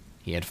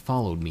 He had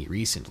followed me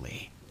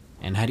recently,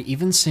 and had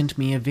even sent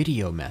me a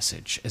video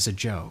message as a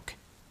joke.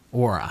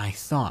 Or I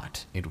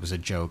thought it was a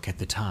joke at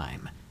the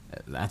time.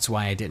 That's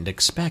why I didn't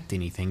expect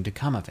anything to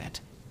come of it.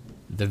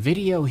 The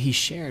video he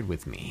shared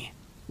with me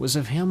was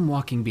of him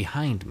walking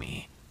behind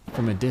me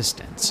from a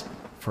distance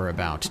for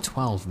about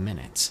 12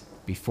 minutes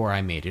before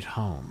I made it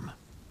home.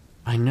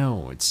 I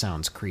know it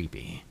sounds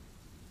creepy,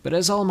 but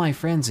as all my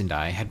friends and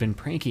I had been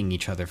pranking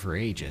each other for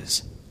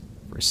ages,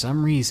 for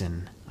some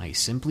reason I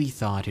simply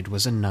thought it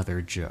was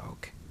another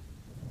joke.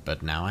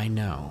 But now I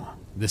know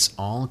this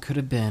all could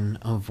have been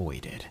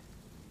avoided.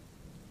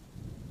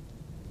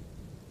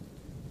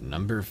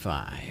 Number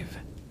 5.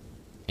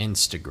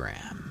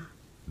 Instagram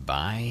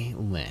by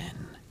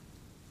Lynn.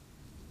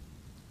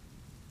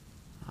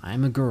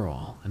 I'm a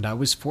girl, and I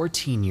was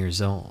 14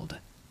 years old.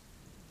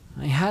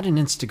 I had an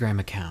Instagram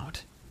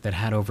account that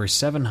had over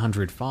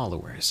 700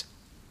 followers.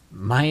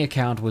 My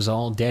account was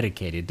all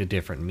dedicated to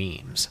different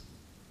memes.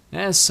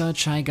 As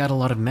such, I got a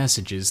lot of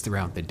messages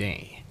throughout the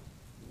day.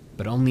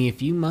 But only a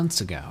few months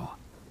ago,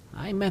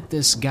 I met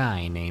this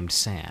guy named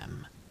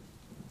Sam.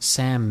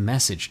 Sam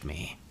messaged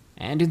me,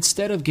 and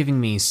instead of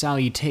giving me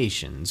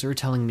salutations or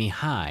telling me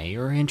hi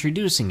or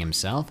introducing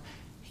himself,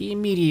 he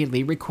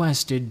immediately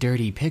requested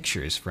dirty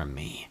pictures from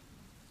me.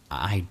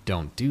 I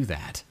don't do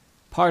that,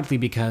 partly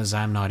because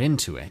I'm not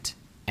into it,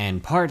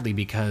 and partly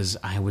because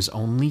I was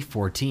only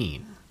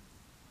 14.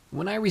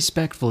 When I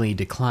respectfully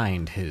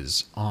declined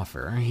his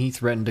offer, he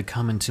threatened to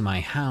come into my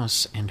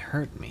house and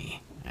hurt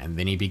me, and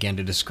then he began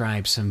to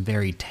describe some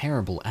very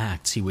terrible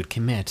acts he would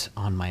commit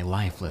on my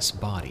lifeless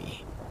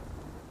body.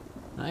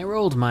 I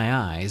rolled my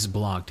eyes,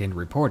 blocked, and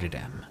reported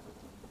him.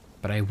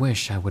 But I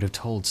wish I would have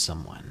told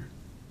someone.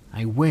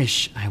 I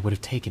wish I would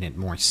have taken it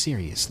more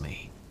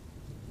seriously.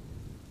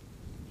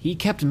 He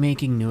kept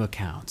making new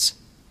accounts,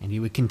 and he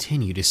would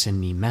continue to send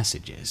me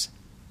messages.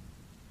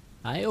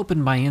 I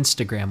opened my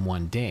Instagram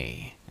one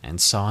day and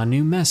saw a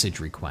new message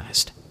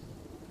request.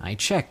 I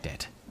checked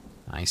it.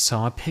 I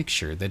saw a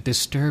picture that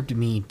disturbed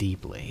me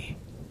deeply.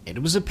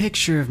 It was a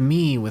picture of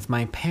me with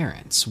my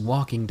parents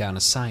walking down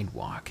a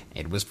sidewalk.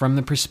 It was from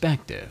the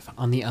perspective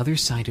on the other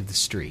side of the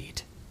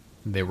street.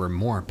 There were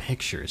more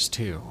pictures,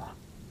 too.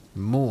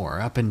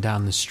 More up and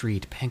down the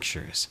street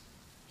pictures.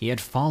 He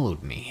had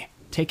followed me,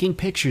 taking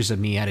pictures of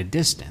me at a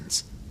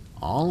distance,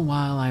 all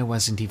while I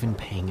wasn't even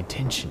paying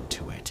attention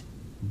to it.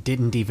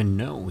 Didn't even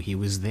know he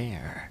was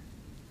there.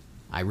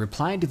 I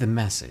replied to the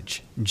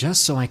message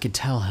just so I could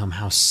tell him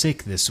how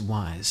sick this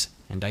was,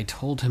 and I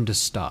told him to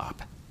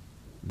stop.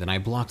 Then I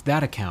blocked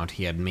that account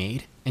he had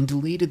made and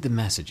deleted the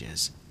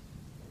messages.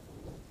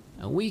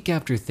 A week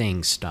after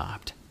things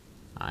stopped,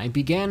 I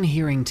began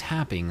hearing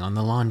tapping on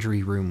the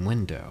laundry room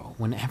window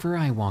whenever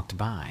I walked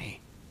by.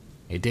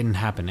 It didn't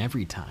happen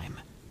every time,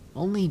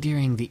 only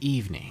during the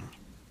evening.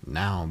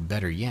 Now,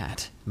 better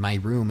yet, my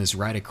room is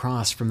right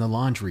across from the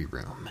laundry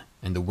room,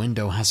 and the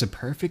window has a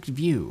perfect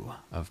view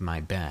of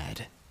my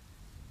bed.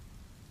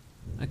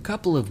 A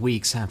couple of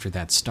weeks after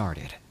that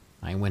started,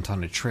 I went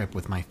on a trip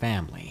with my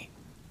family.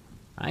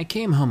 I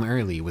came home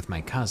early with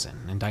my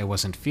cousin, and I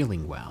wasn't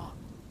feeling well.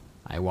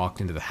 I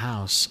walked into the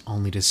house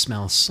only to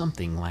smell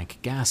something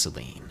like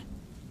gasoline.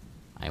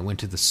 I went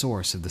to the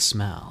source of the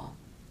smell.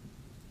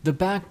 The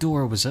back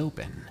door was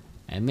open,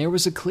 and there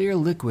was a clear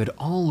liquid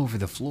all over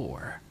the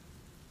floor.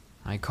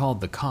 I called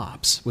the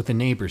cops with a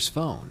neighbor's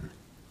phone,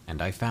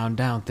 and I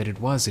found out that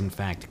it was in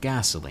fact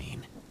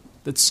gasoline,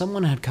 that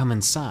someone had come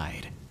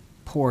inside,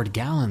 poured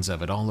gallons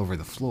of it all over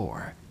the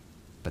floor.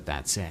 But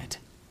that's it.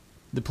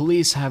 The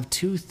police have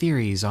two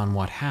theories on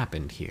what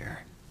happened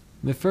here.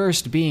 The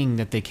first being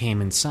that they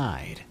came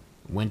inside,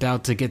 went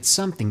out to get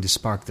something to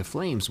spark the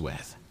flames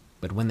with,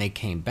 but when they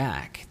came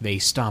back, they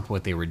stopped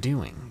what they were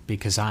doing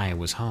because I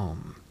was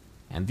home.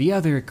 And the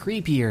other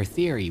creepier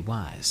theory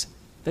was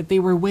that they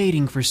were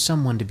waiting for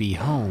someone to be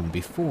home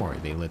before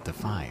they lit the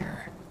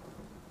fire.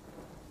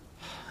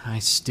 I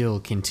still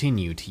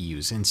continue to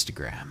use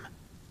Instagram,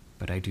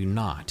 but I do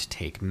not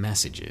take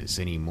messages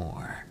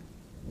anymore.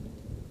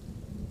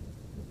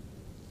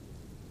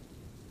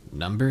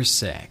 Number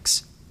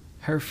 6.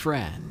 Her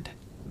Friend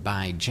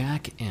by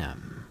Jack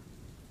M.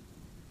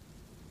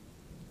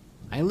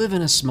 I live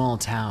in a small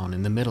town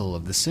in the middle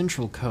of the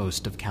central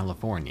coast of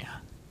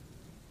California.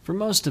 For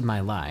most of my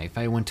life,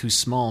 I went to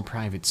small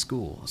private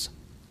schools.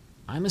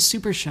 I'm a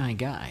super shy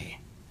guy,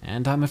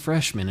 and I'm a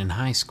freshman in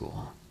high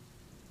school.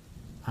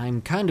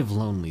 I'm kind of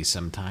lonely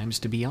sometimes,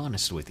 to be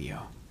honest with you,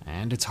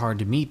 and it's hard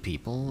to meet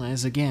people,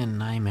 as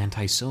again, I'm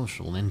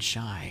antisocial and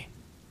shy.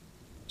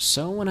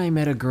 So when I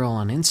met a girl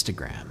on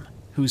Instagram,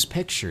 whose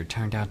picture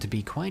turned out to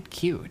be quite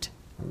cute,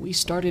 we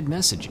started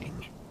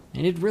messaging,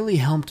 and it really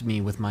helped me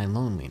with my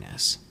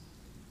loneliness.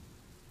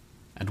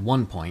 At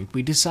one point,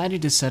 we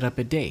decided to set up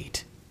a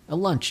date, a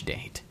lunch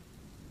date.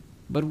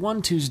 But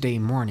one Tuesday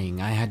morning,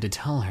 I had to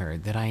tell her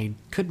that I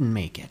couldn't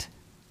make it.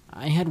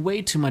 I had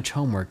way too much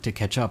homework to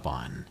catch up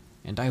on,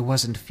 and I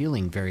wasn't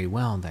feeling very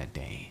well that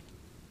day.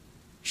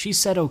 She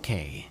said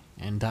okay,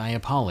 and I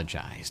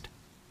apologized.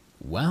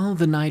 Well,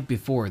 the night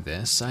before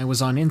this, I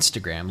was on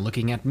Instagram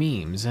looking at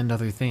memes and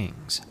other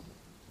things.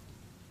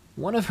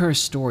 One of her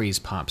stories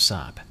pops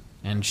up,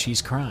 and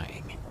she's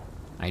crying.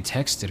 I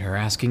texted her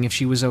asking if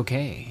she was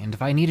okay and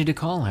if I needed to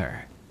call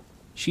her.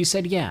 She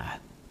said yeah,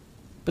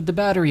 but the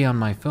battery on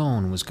my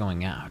phone was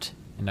going out,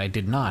 and I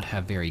did not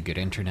have very good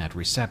internet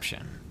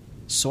reception.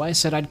 So I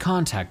said I'd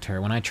contact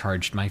her when I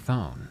charged my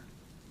phone.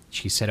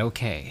 She said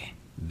okay,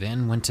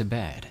 then went to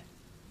bed.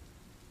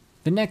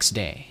 The next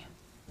day,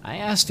 I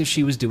asked if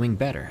she was doing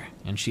better,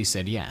 and she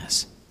said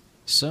yes.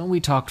 So we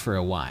talked for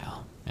a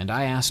while, and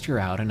I asked her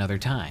out another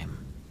time.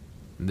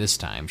 This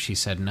time she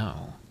said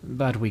no,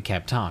 but we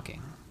kept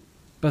talking.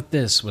 But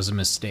this was a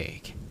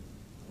mistake.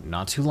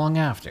 Not too long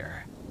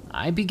after,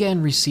 I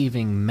began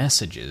receiving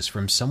messages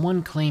from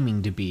someone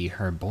claiming to be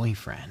her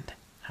boyfriend.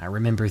 I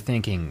remember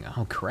thinking,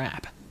 oh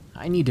crap,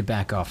 I need to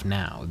back off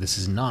now, this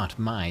is not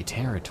my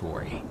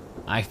territory.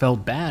 I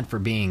felt bad for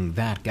being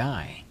that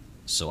guy,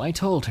 so I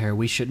told her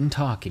we shouldn't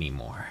talk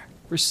anymore.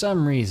 For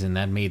some reason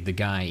that made the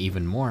guy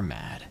even more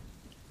mad.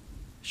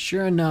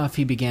 Sure enough,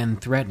 he began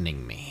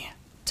threatening me,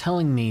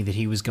 telling me that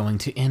he was going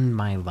to end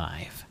my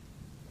life.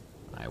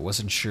 I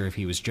wasn't sure if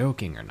he was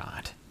joking or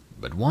not,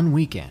 but one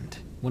weekend,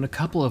 when a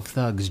couple of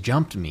thugs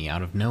jumped me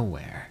out of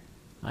nowhere,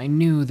 I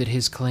knew that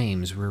his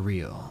claims were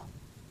real.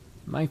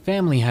 My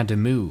family had to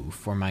move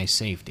for my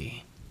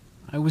safety.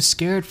 I was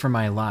scared for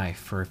my life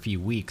for a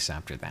few weeks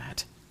after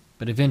that,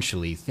 but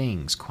eventually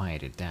things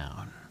quieted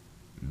down.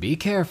 Be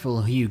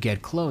careful who you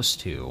get close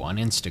to on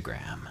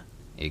Instagram.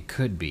 It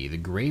could be the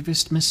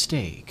gravest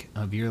mistake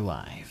of your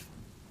life.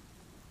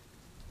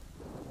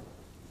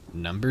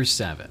 Number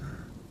 7.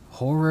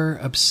 Horror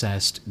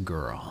Obsessed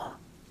Girl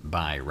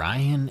by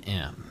Ryan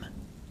M.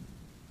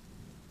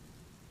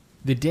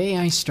 The day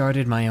I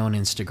started my own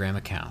Instagram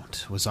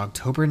account was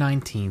October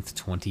 19th,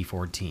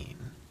 2014.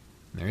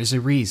 There is a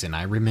reason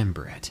I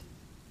remember it.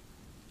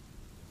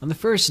 On the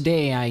first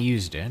day I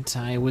used it,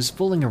 I was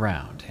fooling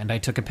around, and I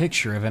took a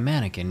picture of a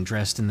mannequin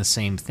dressed in the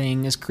same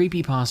thing as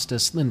creepypasta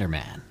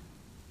Slenderman.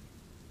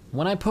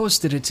 When I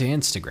posted it to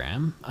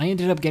Instagram, I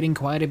ended up getting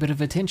quite a bit of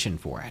attention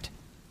for it.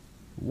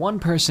 One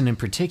person in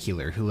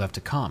particular who left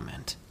a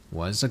comment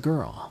was a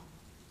girl.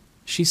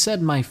 She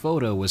said my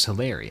photo was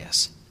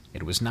hilarious.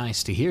 It was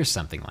nice to hear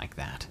something like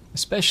that,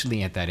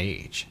 especially at that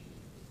age.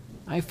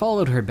 I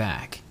followed her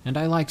back, and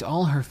I liked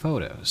all her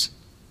photos.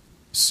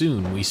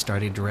 Soon we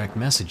started direct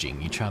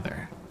messaging each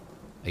other.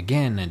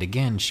 Again and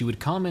again she would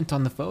comment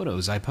on the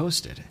photos I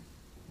posted.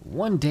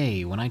 One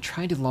day when I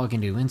tried to log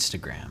into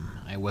Instagram,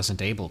 I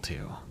wasn't able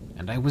to,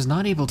 and I was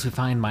not able to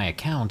find my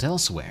account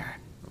elsewhere,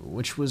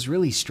 which was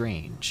really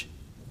strange.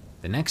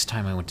 The next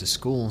time I went to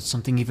school,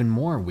 something even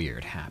more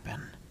weird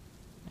happened.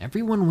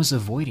 Everyone was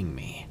avoiding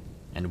me,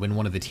 and when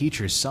one of the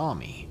teachers saw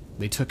me,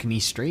 they took me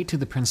straight to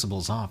the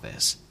principal's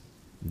office.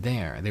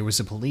 There was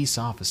a police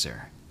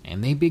officer,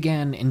 and they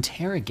began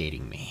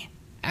interrogating me,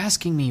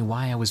 asking me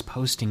why I was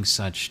posting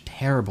such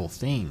terrible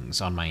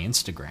things on my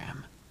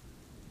Instagram.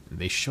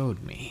 They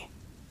showed me.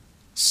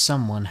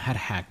 Someone had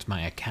hacked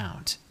my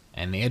account,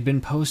 and they had been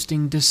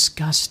posting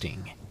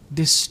disgusting,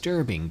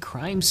 disturbing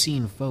crime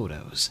scene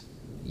photos.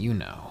 You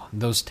know,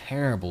 those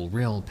terrible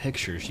real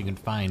pictures you can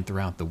find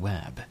throughout the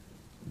web.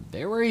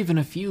 There were even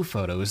a few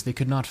photos they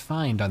could not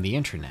find on the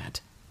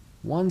internet.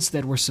 Ones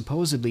that were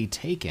supposedly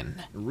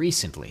taken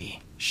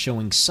recently,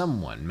 showing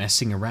someone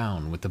messing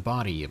around with the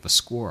body of a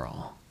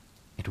squirrel.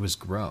 It was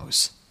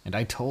gross, and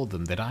I told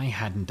them that I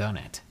hadn't done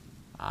it.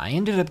 I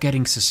ended up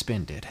getting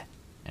suspended,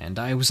 and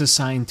I was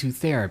assigned to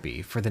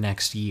therapy for the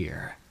next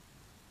year.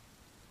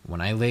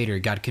 When I later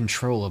got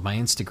control of my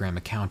Instagram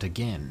account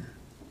again,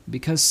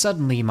 because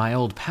suddenly my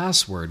old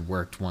password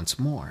worked once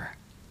more,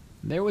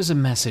 there was a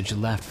message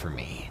left for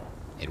me.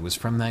 It was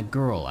from that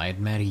girl I had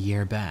met a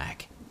year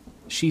back.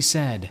 She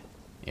said,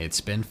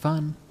 "It's been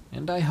fun,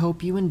 and I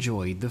hope you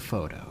enjoyed the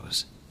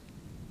photos."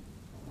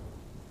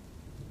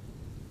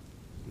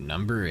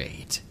 Number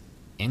 8.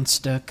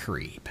 Insta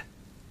Creep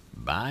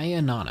by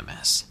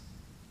Anonymous.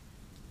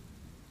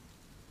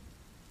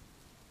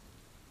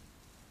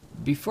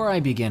 Before I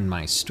begin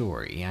my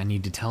story, I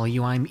need to tell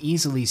you I'm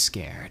easily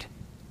scared.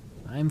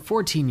 I'm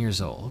 14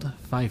 years old,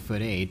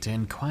 5'8",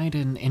 and quite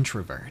an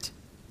introvert.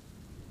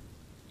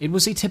 It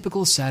was a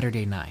typical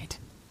Saturday night.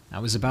 I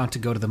was about to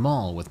go to the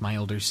mall with my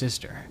older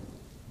sister.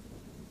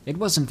 It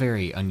wasn't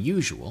very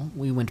unusual,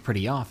 we went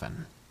pretty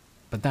often,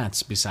 but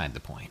that's beside the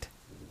point.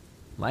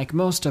 Like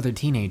most other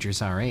teenagers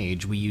our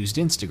age, we used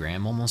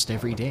Instagram almost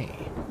every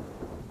day.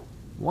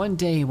 One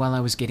day while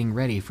I was getting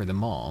ready for the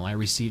mall, I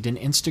received an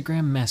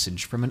Instagram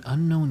message from an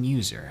unknown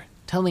user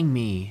telling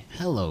me,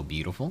 "Hello,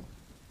 beautiful,"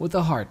 with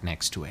a heart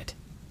next to it,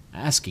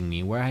 asking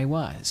me where I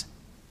was.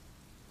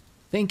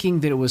 Thinking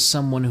that it was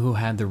someone who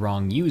had the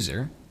wrong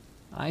user,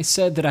 I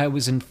said that I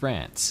was in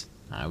France.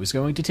 I was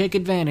going to take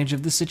advantage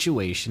of the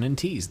situation and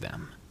tease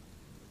them.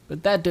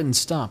 But that didn't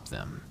stop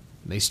them.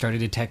 They started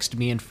to text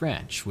me in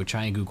French, which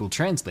I Google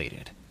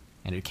translated,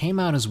 and it came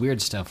out as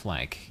weird stuff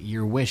like,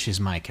 "Your wish is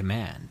my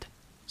command."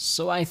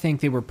 So I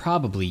think they were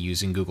probably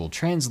using Google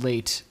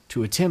Translate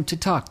to attempt to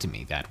talk to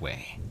me that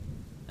way.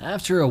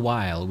 After a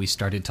while, we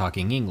started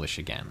talking English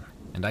again,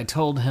 and I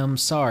told him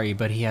sorry,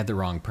 but he had the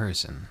wrong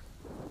person.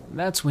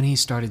 That's when he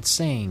started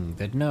saying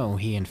that no,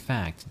 he in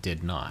fact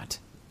did not.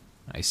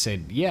 I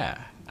said,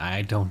 yeah,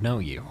 I don't know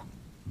you.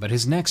 But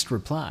his next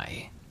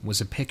reply was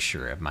a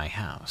picture of my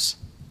house.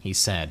 He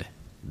said,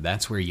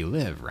 that's where you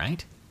live,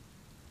 right?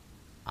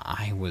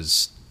 I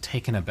was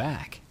taken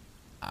aback.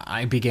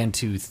 I began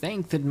to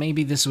think that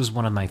maybe this was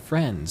one of my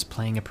friends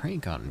playing a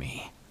prank on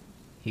me.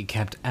 He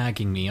kept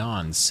egging me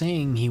on,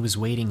 saying he was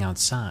waiting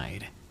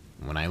outside.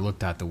 When I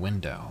looked out the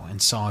window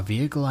and saw a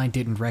vehicle I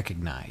didn't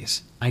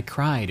recognize, I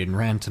cried and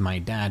ran to my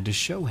dad to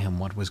show him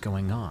what was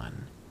going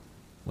on.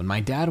 When my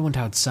dad went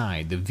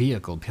outside, the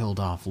vehicle peeled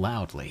off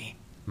loudly.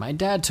 My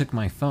dad took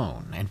my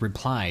phone and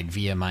replied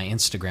via my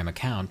Instagram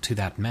account to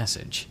that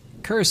message,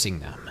 cursing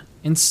them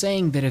and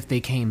saying that if they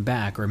came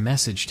back or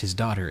messaged his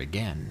daughter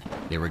again,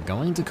 they were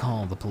going to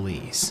call the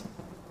police.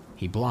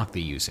 He blocked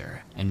the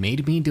user and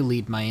made me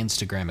delete my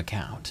Instagram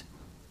account.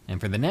 And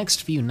for the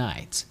next few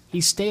nights,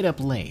 he stayed up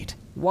late,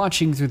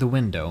 watching through the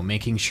window,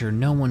 making sure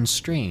no one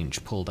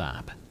strange pulled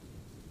up.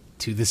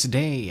 To this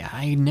day,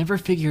 I never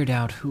figured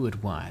out who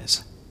it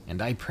was,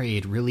 and I pray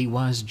it really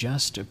was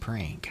just a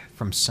prank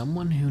from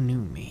someone who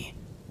knew me,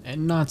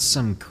 and not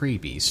some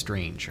creepy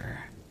stranger.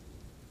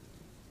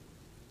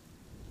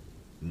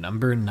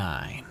 Number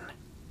 9.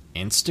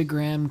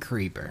 Instagram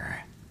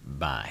Creeper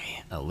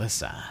by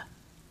Alyssa.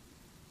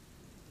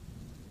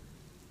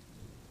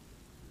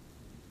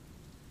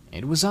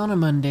 It was on a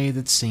Monday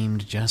that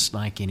seemed just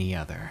like any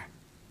other.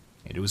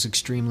 It was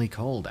extremely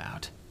cold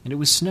out, and it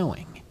was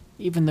snowing,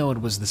 even though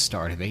it was the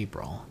start of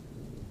April.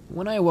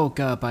 When I woke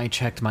up, I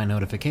checked my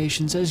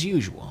notifications as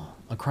usual,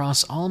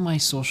 across all my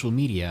social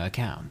media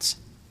accounts.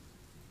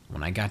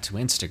 When I got to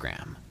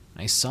Instagram,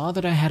 I saw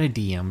that I had a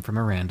DM from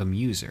a random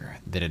user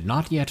that had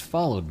not yet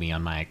followed me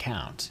on my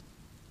account.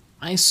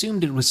 I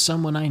assumed it was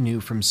someone I knew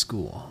from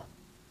school.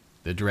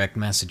 The direct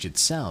message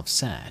itself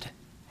said,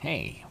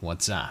 "Hey,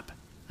 what's up?"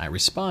 I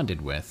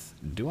responded with,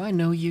 "Do I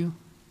know you?"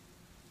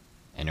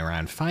 In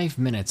around 5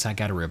 minutes, I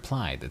got a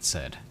reply that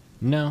said,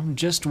 "No,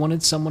 just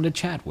wanted someone to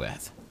chat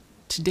with.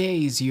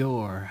 Today's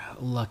your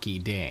lucky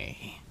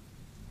day."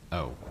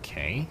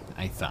 Okay,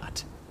 I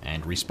thought,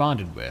 and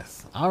responded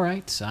with,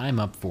 "Alright, I'm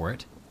up for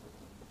it."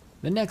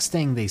 The next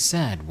thing they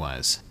said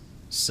was,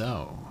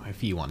 "So,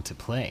 if you want to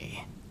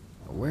play,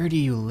 where do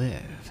you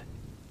live?"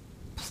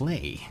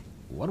 Play?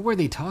 What were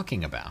they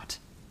talking about?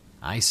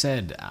 I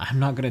said, "I'm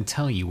not going to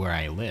tell you where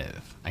I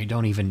live. I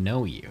don't even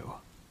know you."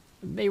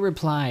 They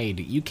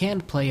replied, "You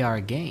can't play our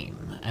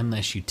game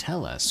unless you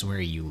tell us where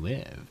you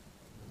live."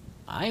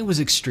 I was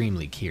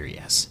extremely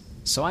curious,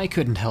 so I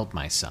couldn't help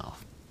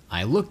myself.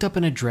 I looked up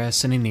an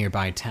address in a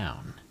nearby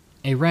town,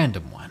 a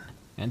random one,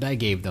 and I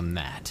gave them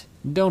that.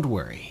 Don't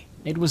worry,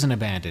 it was an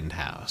abandoned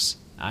house.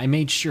 I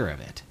made sure of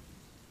it.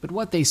 But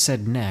what they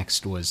said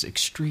next was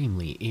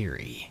extremely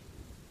eerie.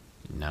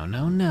 "No,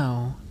 no,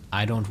 no.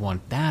 I don't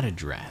want that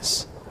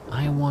address.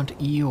 I want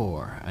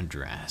your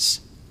address."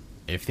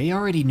 If they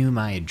already knew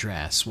my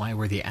address, why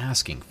were they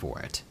asking for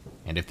it?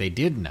 And if they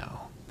did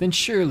know, then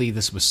surely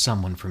this was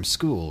someone from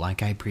school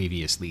like I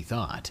previously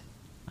thought.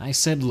 I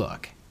said,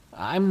 "Look,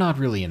 I'm not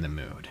really in the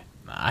mood.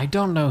 I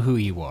don't know who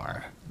you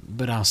are,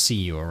 but I'll see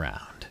you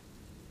around."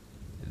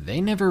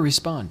 They never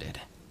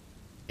responded.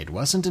 It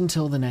wasn't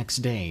until the next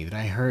day that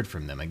I heard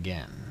from them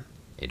again.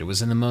 It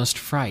was in the most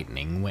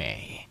frightening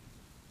way.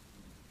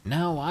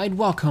 Now, I'd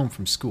walk home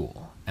from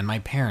school, and my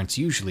parents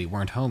usually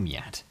weren't home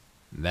yet.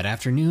 That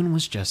afternoon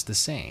was just the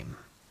same.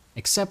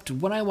 Except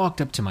when I walked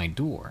up to my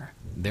door,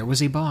 there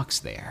was a box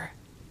there.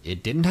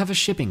 It didn't have a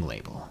shipping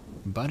label,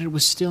 but it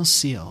was still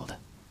sealed.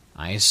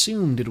 I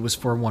assumed it was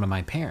for one of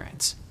my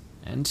parents,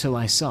 until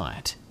I saw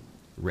it.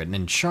 Written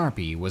in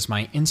Sharpie was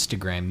my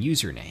Instagram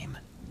username.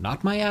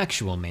 Not my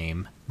actual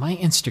name, my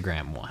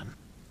Instagram one.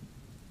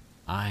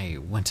 I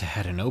went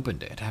ahead and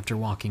opened it after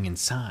walking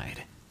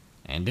inside,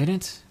 and in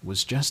it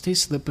was just a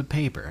slip of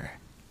paper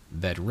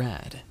that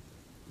read,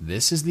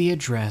 "This is the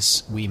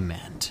address we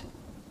meant."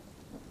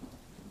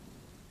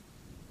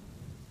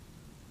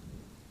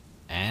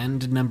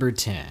 And number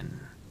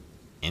 10,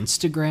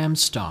 Instagram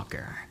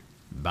Stalker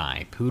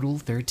by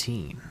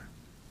Poodle13.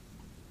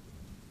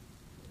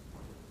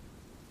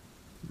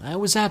 I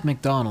was at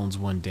McDonald's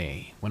one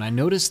day when I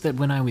noticed that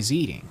when I was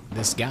eating,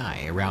 this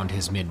guy around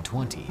his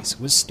mid-20s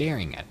was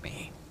staring at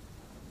me.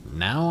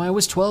 Now, I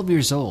was 12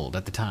 years old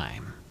at the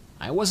time.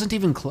 I wasn't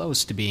even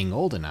close to being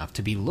old enough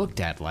to be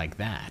looked at like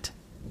that.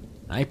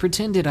 I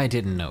pretended I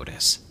didn't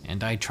notice,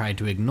 and I tried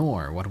to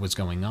ignore what was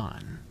going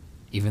on,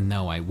 even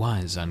though I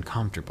was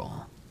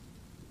uncomfortable.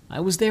 I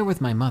was there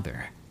with my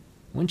mother.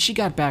 When she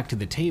got back to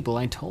the table,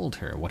 I told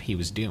her what he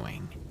was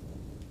doing.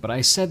 But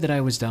I said that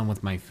I was done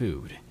with my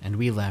food, and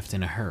we left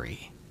in a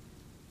hurry.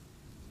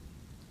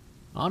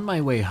 On my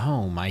way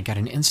home, I got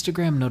an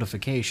Instagram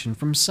notification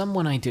from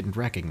someone I didn't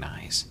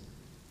recognize.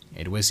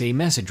 It was a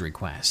message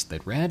request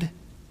that read,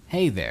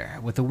 "Hey there,"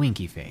 with a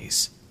winky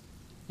face.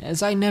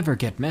 As I never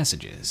get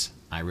messages,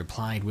 I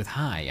replied with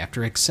hi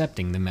after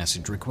accepting the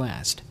message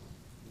request.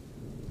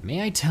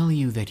 "May I tell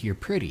you that you're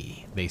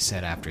pretty," they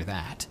said after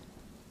that.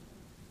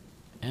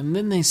 And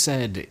then they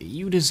said,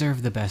 "You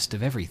deserve the best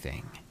of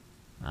everything.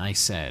 I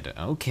said,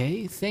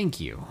 okay, thank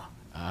you.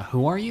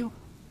 Who are you?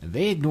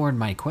 They ignored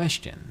my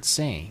question,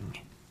 saying,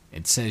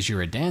 it says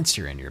you're a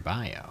dancer in your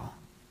bio.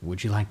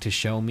 Would you like to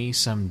show me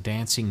some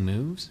dancing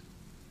moves?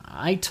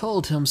 I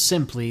told him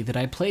simply that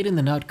I played in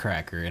the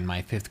Nutcracker in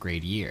my 5th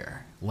grade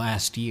year,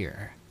 last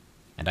year.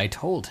 And I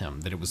told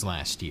him that it was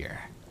last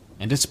year.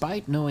 And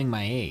despite knowing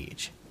my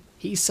age,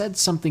 he said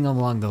something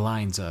along the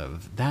lines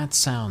of, that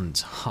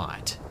sounds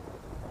hot.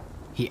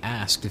 He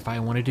asked if I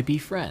wanted to be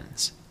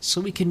friends,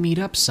 so we could meet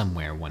up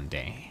somewhere one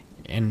day,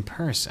 in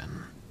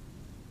person.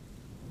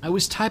 I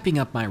was typing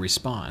up my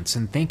response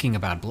and thinking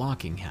about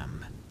blocking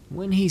him,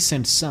 when he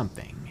sent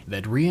something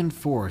that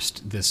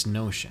reinforced this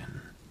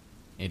notion.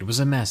 It was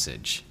a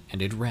message,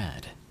 and it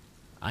read,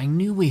 I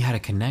knew we had a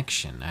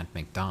connection at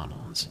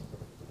McDonald's.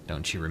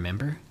 Don't you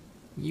remember?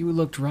 You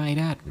looked right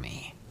at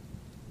me.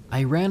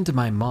 I ran to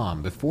my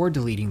mom before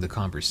deleting the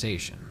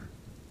conversation.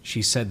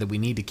 She said that we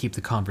need to keep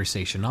the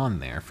conversation on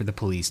there for the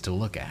police to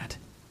look at,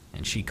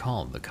 and she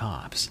called the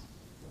cops.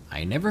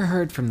 I never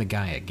heard from the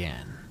guy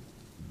again,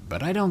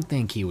 but I don't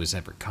think he was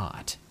ever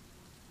caught.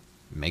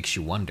 Makes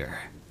you wonder,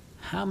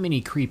 how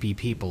many creepy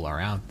people are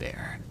out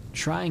there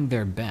trying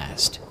their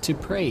best to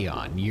prey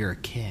on your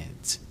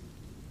kids?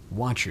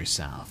 Watch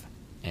yourself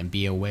and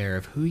be aware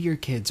of who your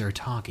kids are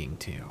talking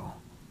to.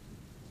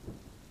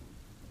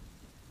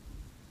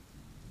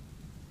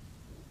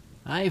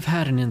 I've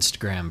had an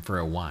Instagram for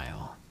a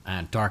while,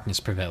 at Darkness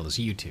Prevails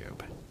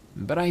YouTube,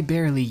 but I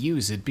barely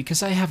use it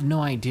because I have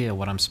no idea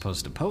what I'm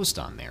supposed to post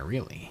on there,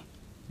 really.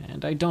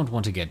 And I don't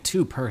want to get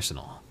too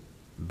personal.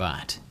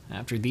 But,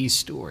 after these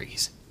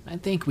stories, I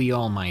think we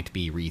all might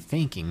be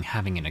rethinking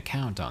having an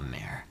account on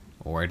there,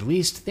 or at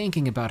least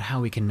thinking about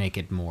how we can make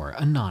it more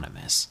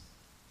anonymous.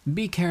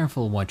 Be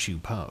careful what you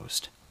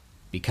post,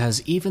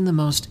 because even the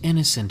most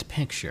innocent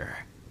picture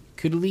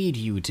could lead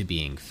you to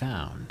being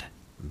found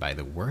by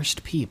the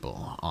worst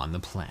people on the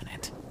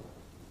planet.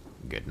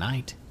 Good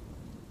night.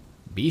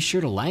 Be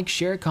sure to like,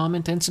 share,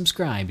 comment, and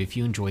subscribe if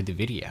you enjoyed the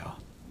video.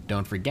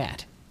 Don't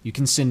forget, you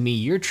can send me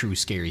your true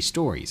scary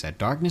stories at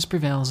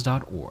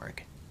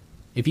darknessprevails.org.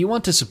 If you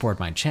want to support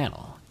my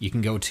channel, you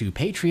can go to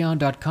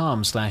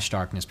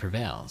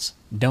patreon.com/darknessprevails.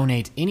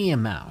 Donate any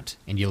amount,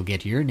 and you'll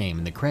get your name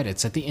in the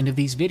credits at the end of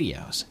these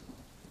videos.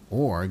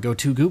 Or go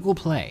to Google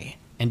Play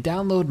and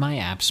download my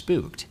app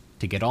Spooked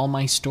to get all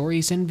my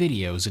stories and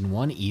videos in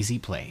one easy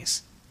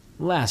place.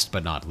 Last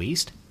but not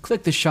least,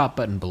 click the shop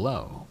button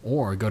below,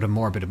 or go to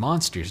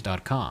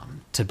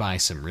morbidmonsters.com to buy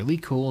some really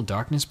cool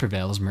Darkness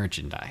Prevails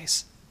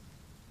merchandise.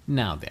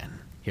 Now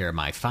then, here are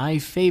my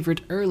 5 favorite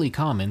early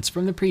comments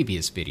from the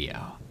previous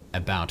video,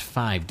 about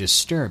 5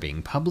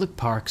 disturbing public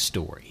park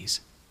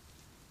stories.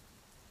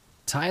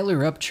 Tyler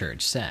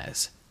Upchurch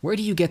says, where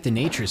do you get the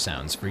nature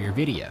sounds for your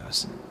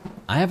videos?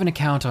 I have an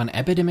account on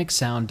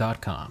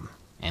epidemicsound.com,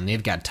 and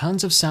they've got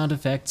tons of sound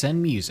effects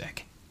and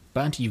music,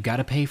 but you've got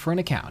to pay for an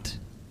account.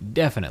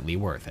 Definitely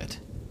worth it.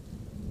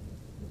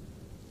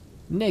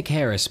 Nick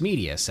Harris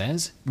Media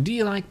says, do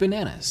you like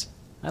bananas?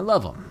 I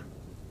love them.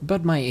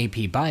 But my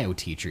AP Bio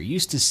teacher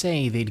used to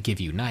say they'd give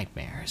you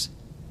nightmares.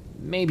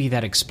 Maybe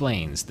that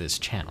explains this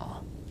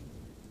channel.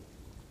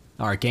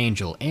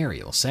 Archangel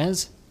Ariel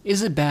says,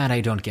 is it bad I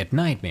don't get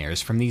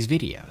nightmares from these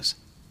videos?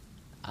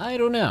 I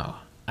don't know.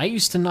 I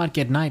used to not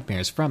get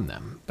nightmares from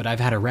them, but I've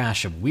had a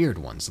rash of weird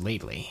ones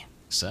lately,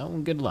 so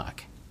good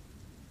luck.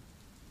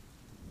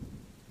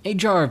 A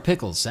Jar of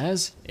Pickles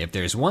says, if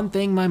there's one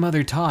thing my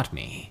mother taught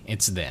me,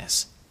 it's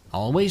this.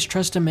 Always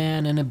trust a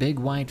man in a big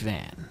white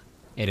van.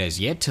 It has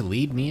yet to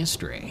lead me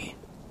astray.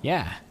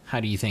 Yeah, how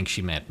do you think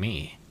she met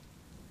me?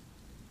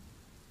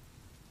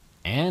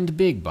 And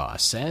Big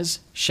Boss says,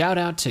 shout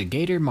out to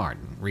Gator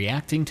Martin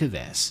reacting to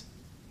this.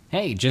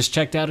 Hey, just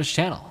checked out his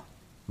channel.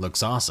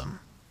 Looks awesome.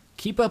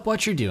 Keep up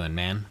what you're doing,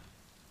 man.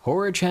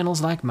 Horror channels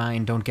like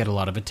mine don't get a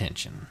lot of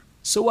attention,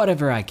 so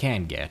whatever I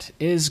can get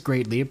is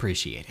greatly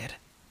appreciated.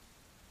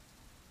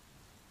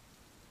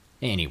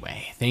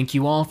 Anyway, thank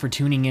you all for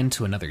tuning in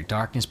to another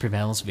Darkness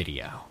Prevails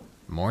video.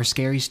 More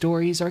scary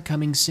stories are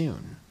coming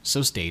soon,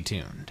 so stay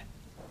tuned.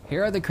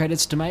 Here are the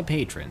credits to my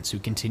patrons who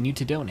continue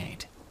to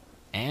donate.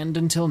 And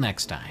until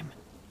next time,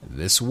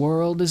 this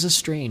world is a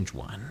strange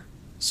one,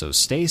 so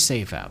stay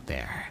safe out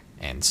there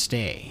and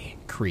stay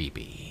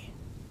creepy.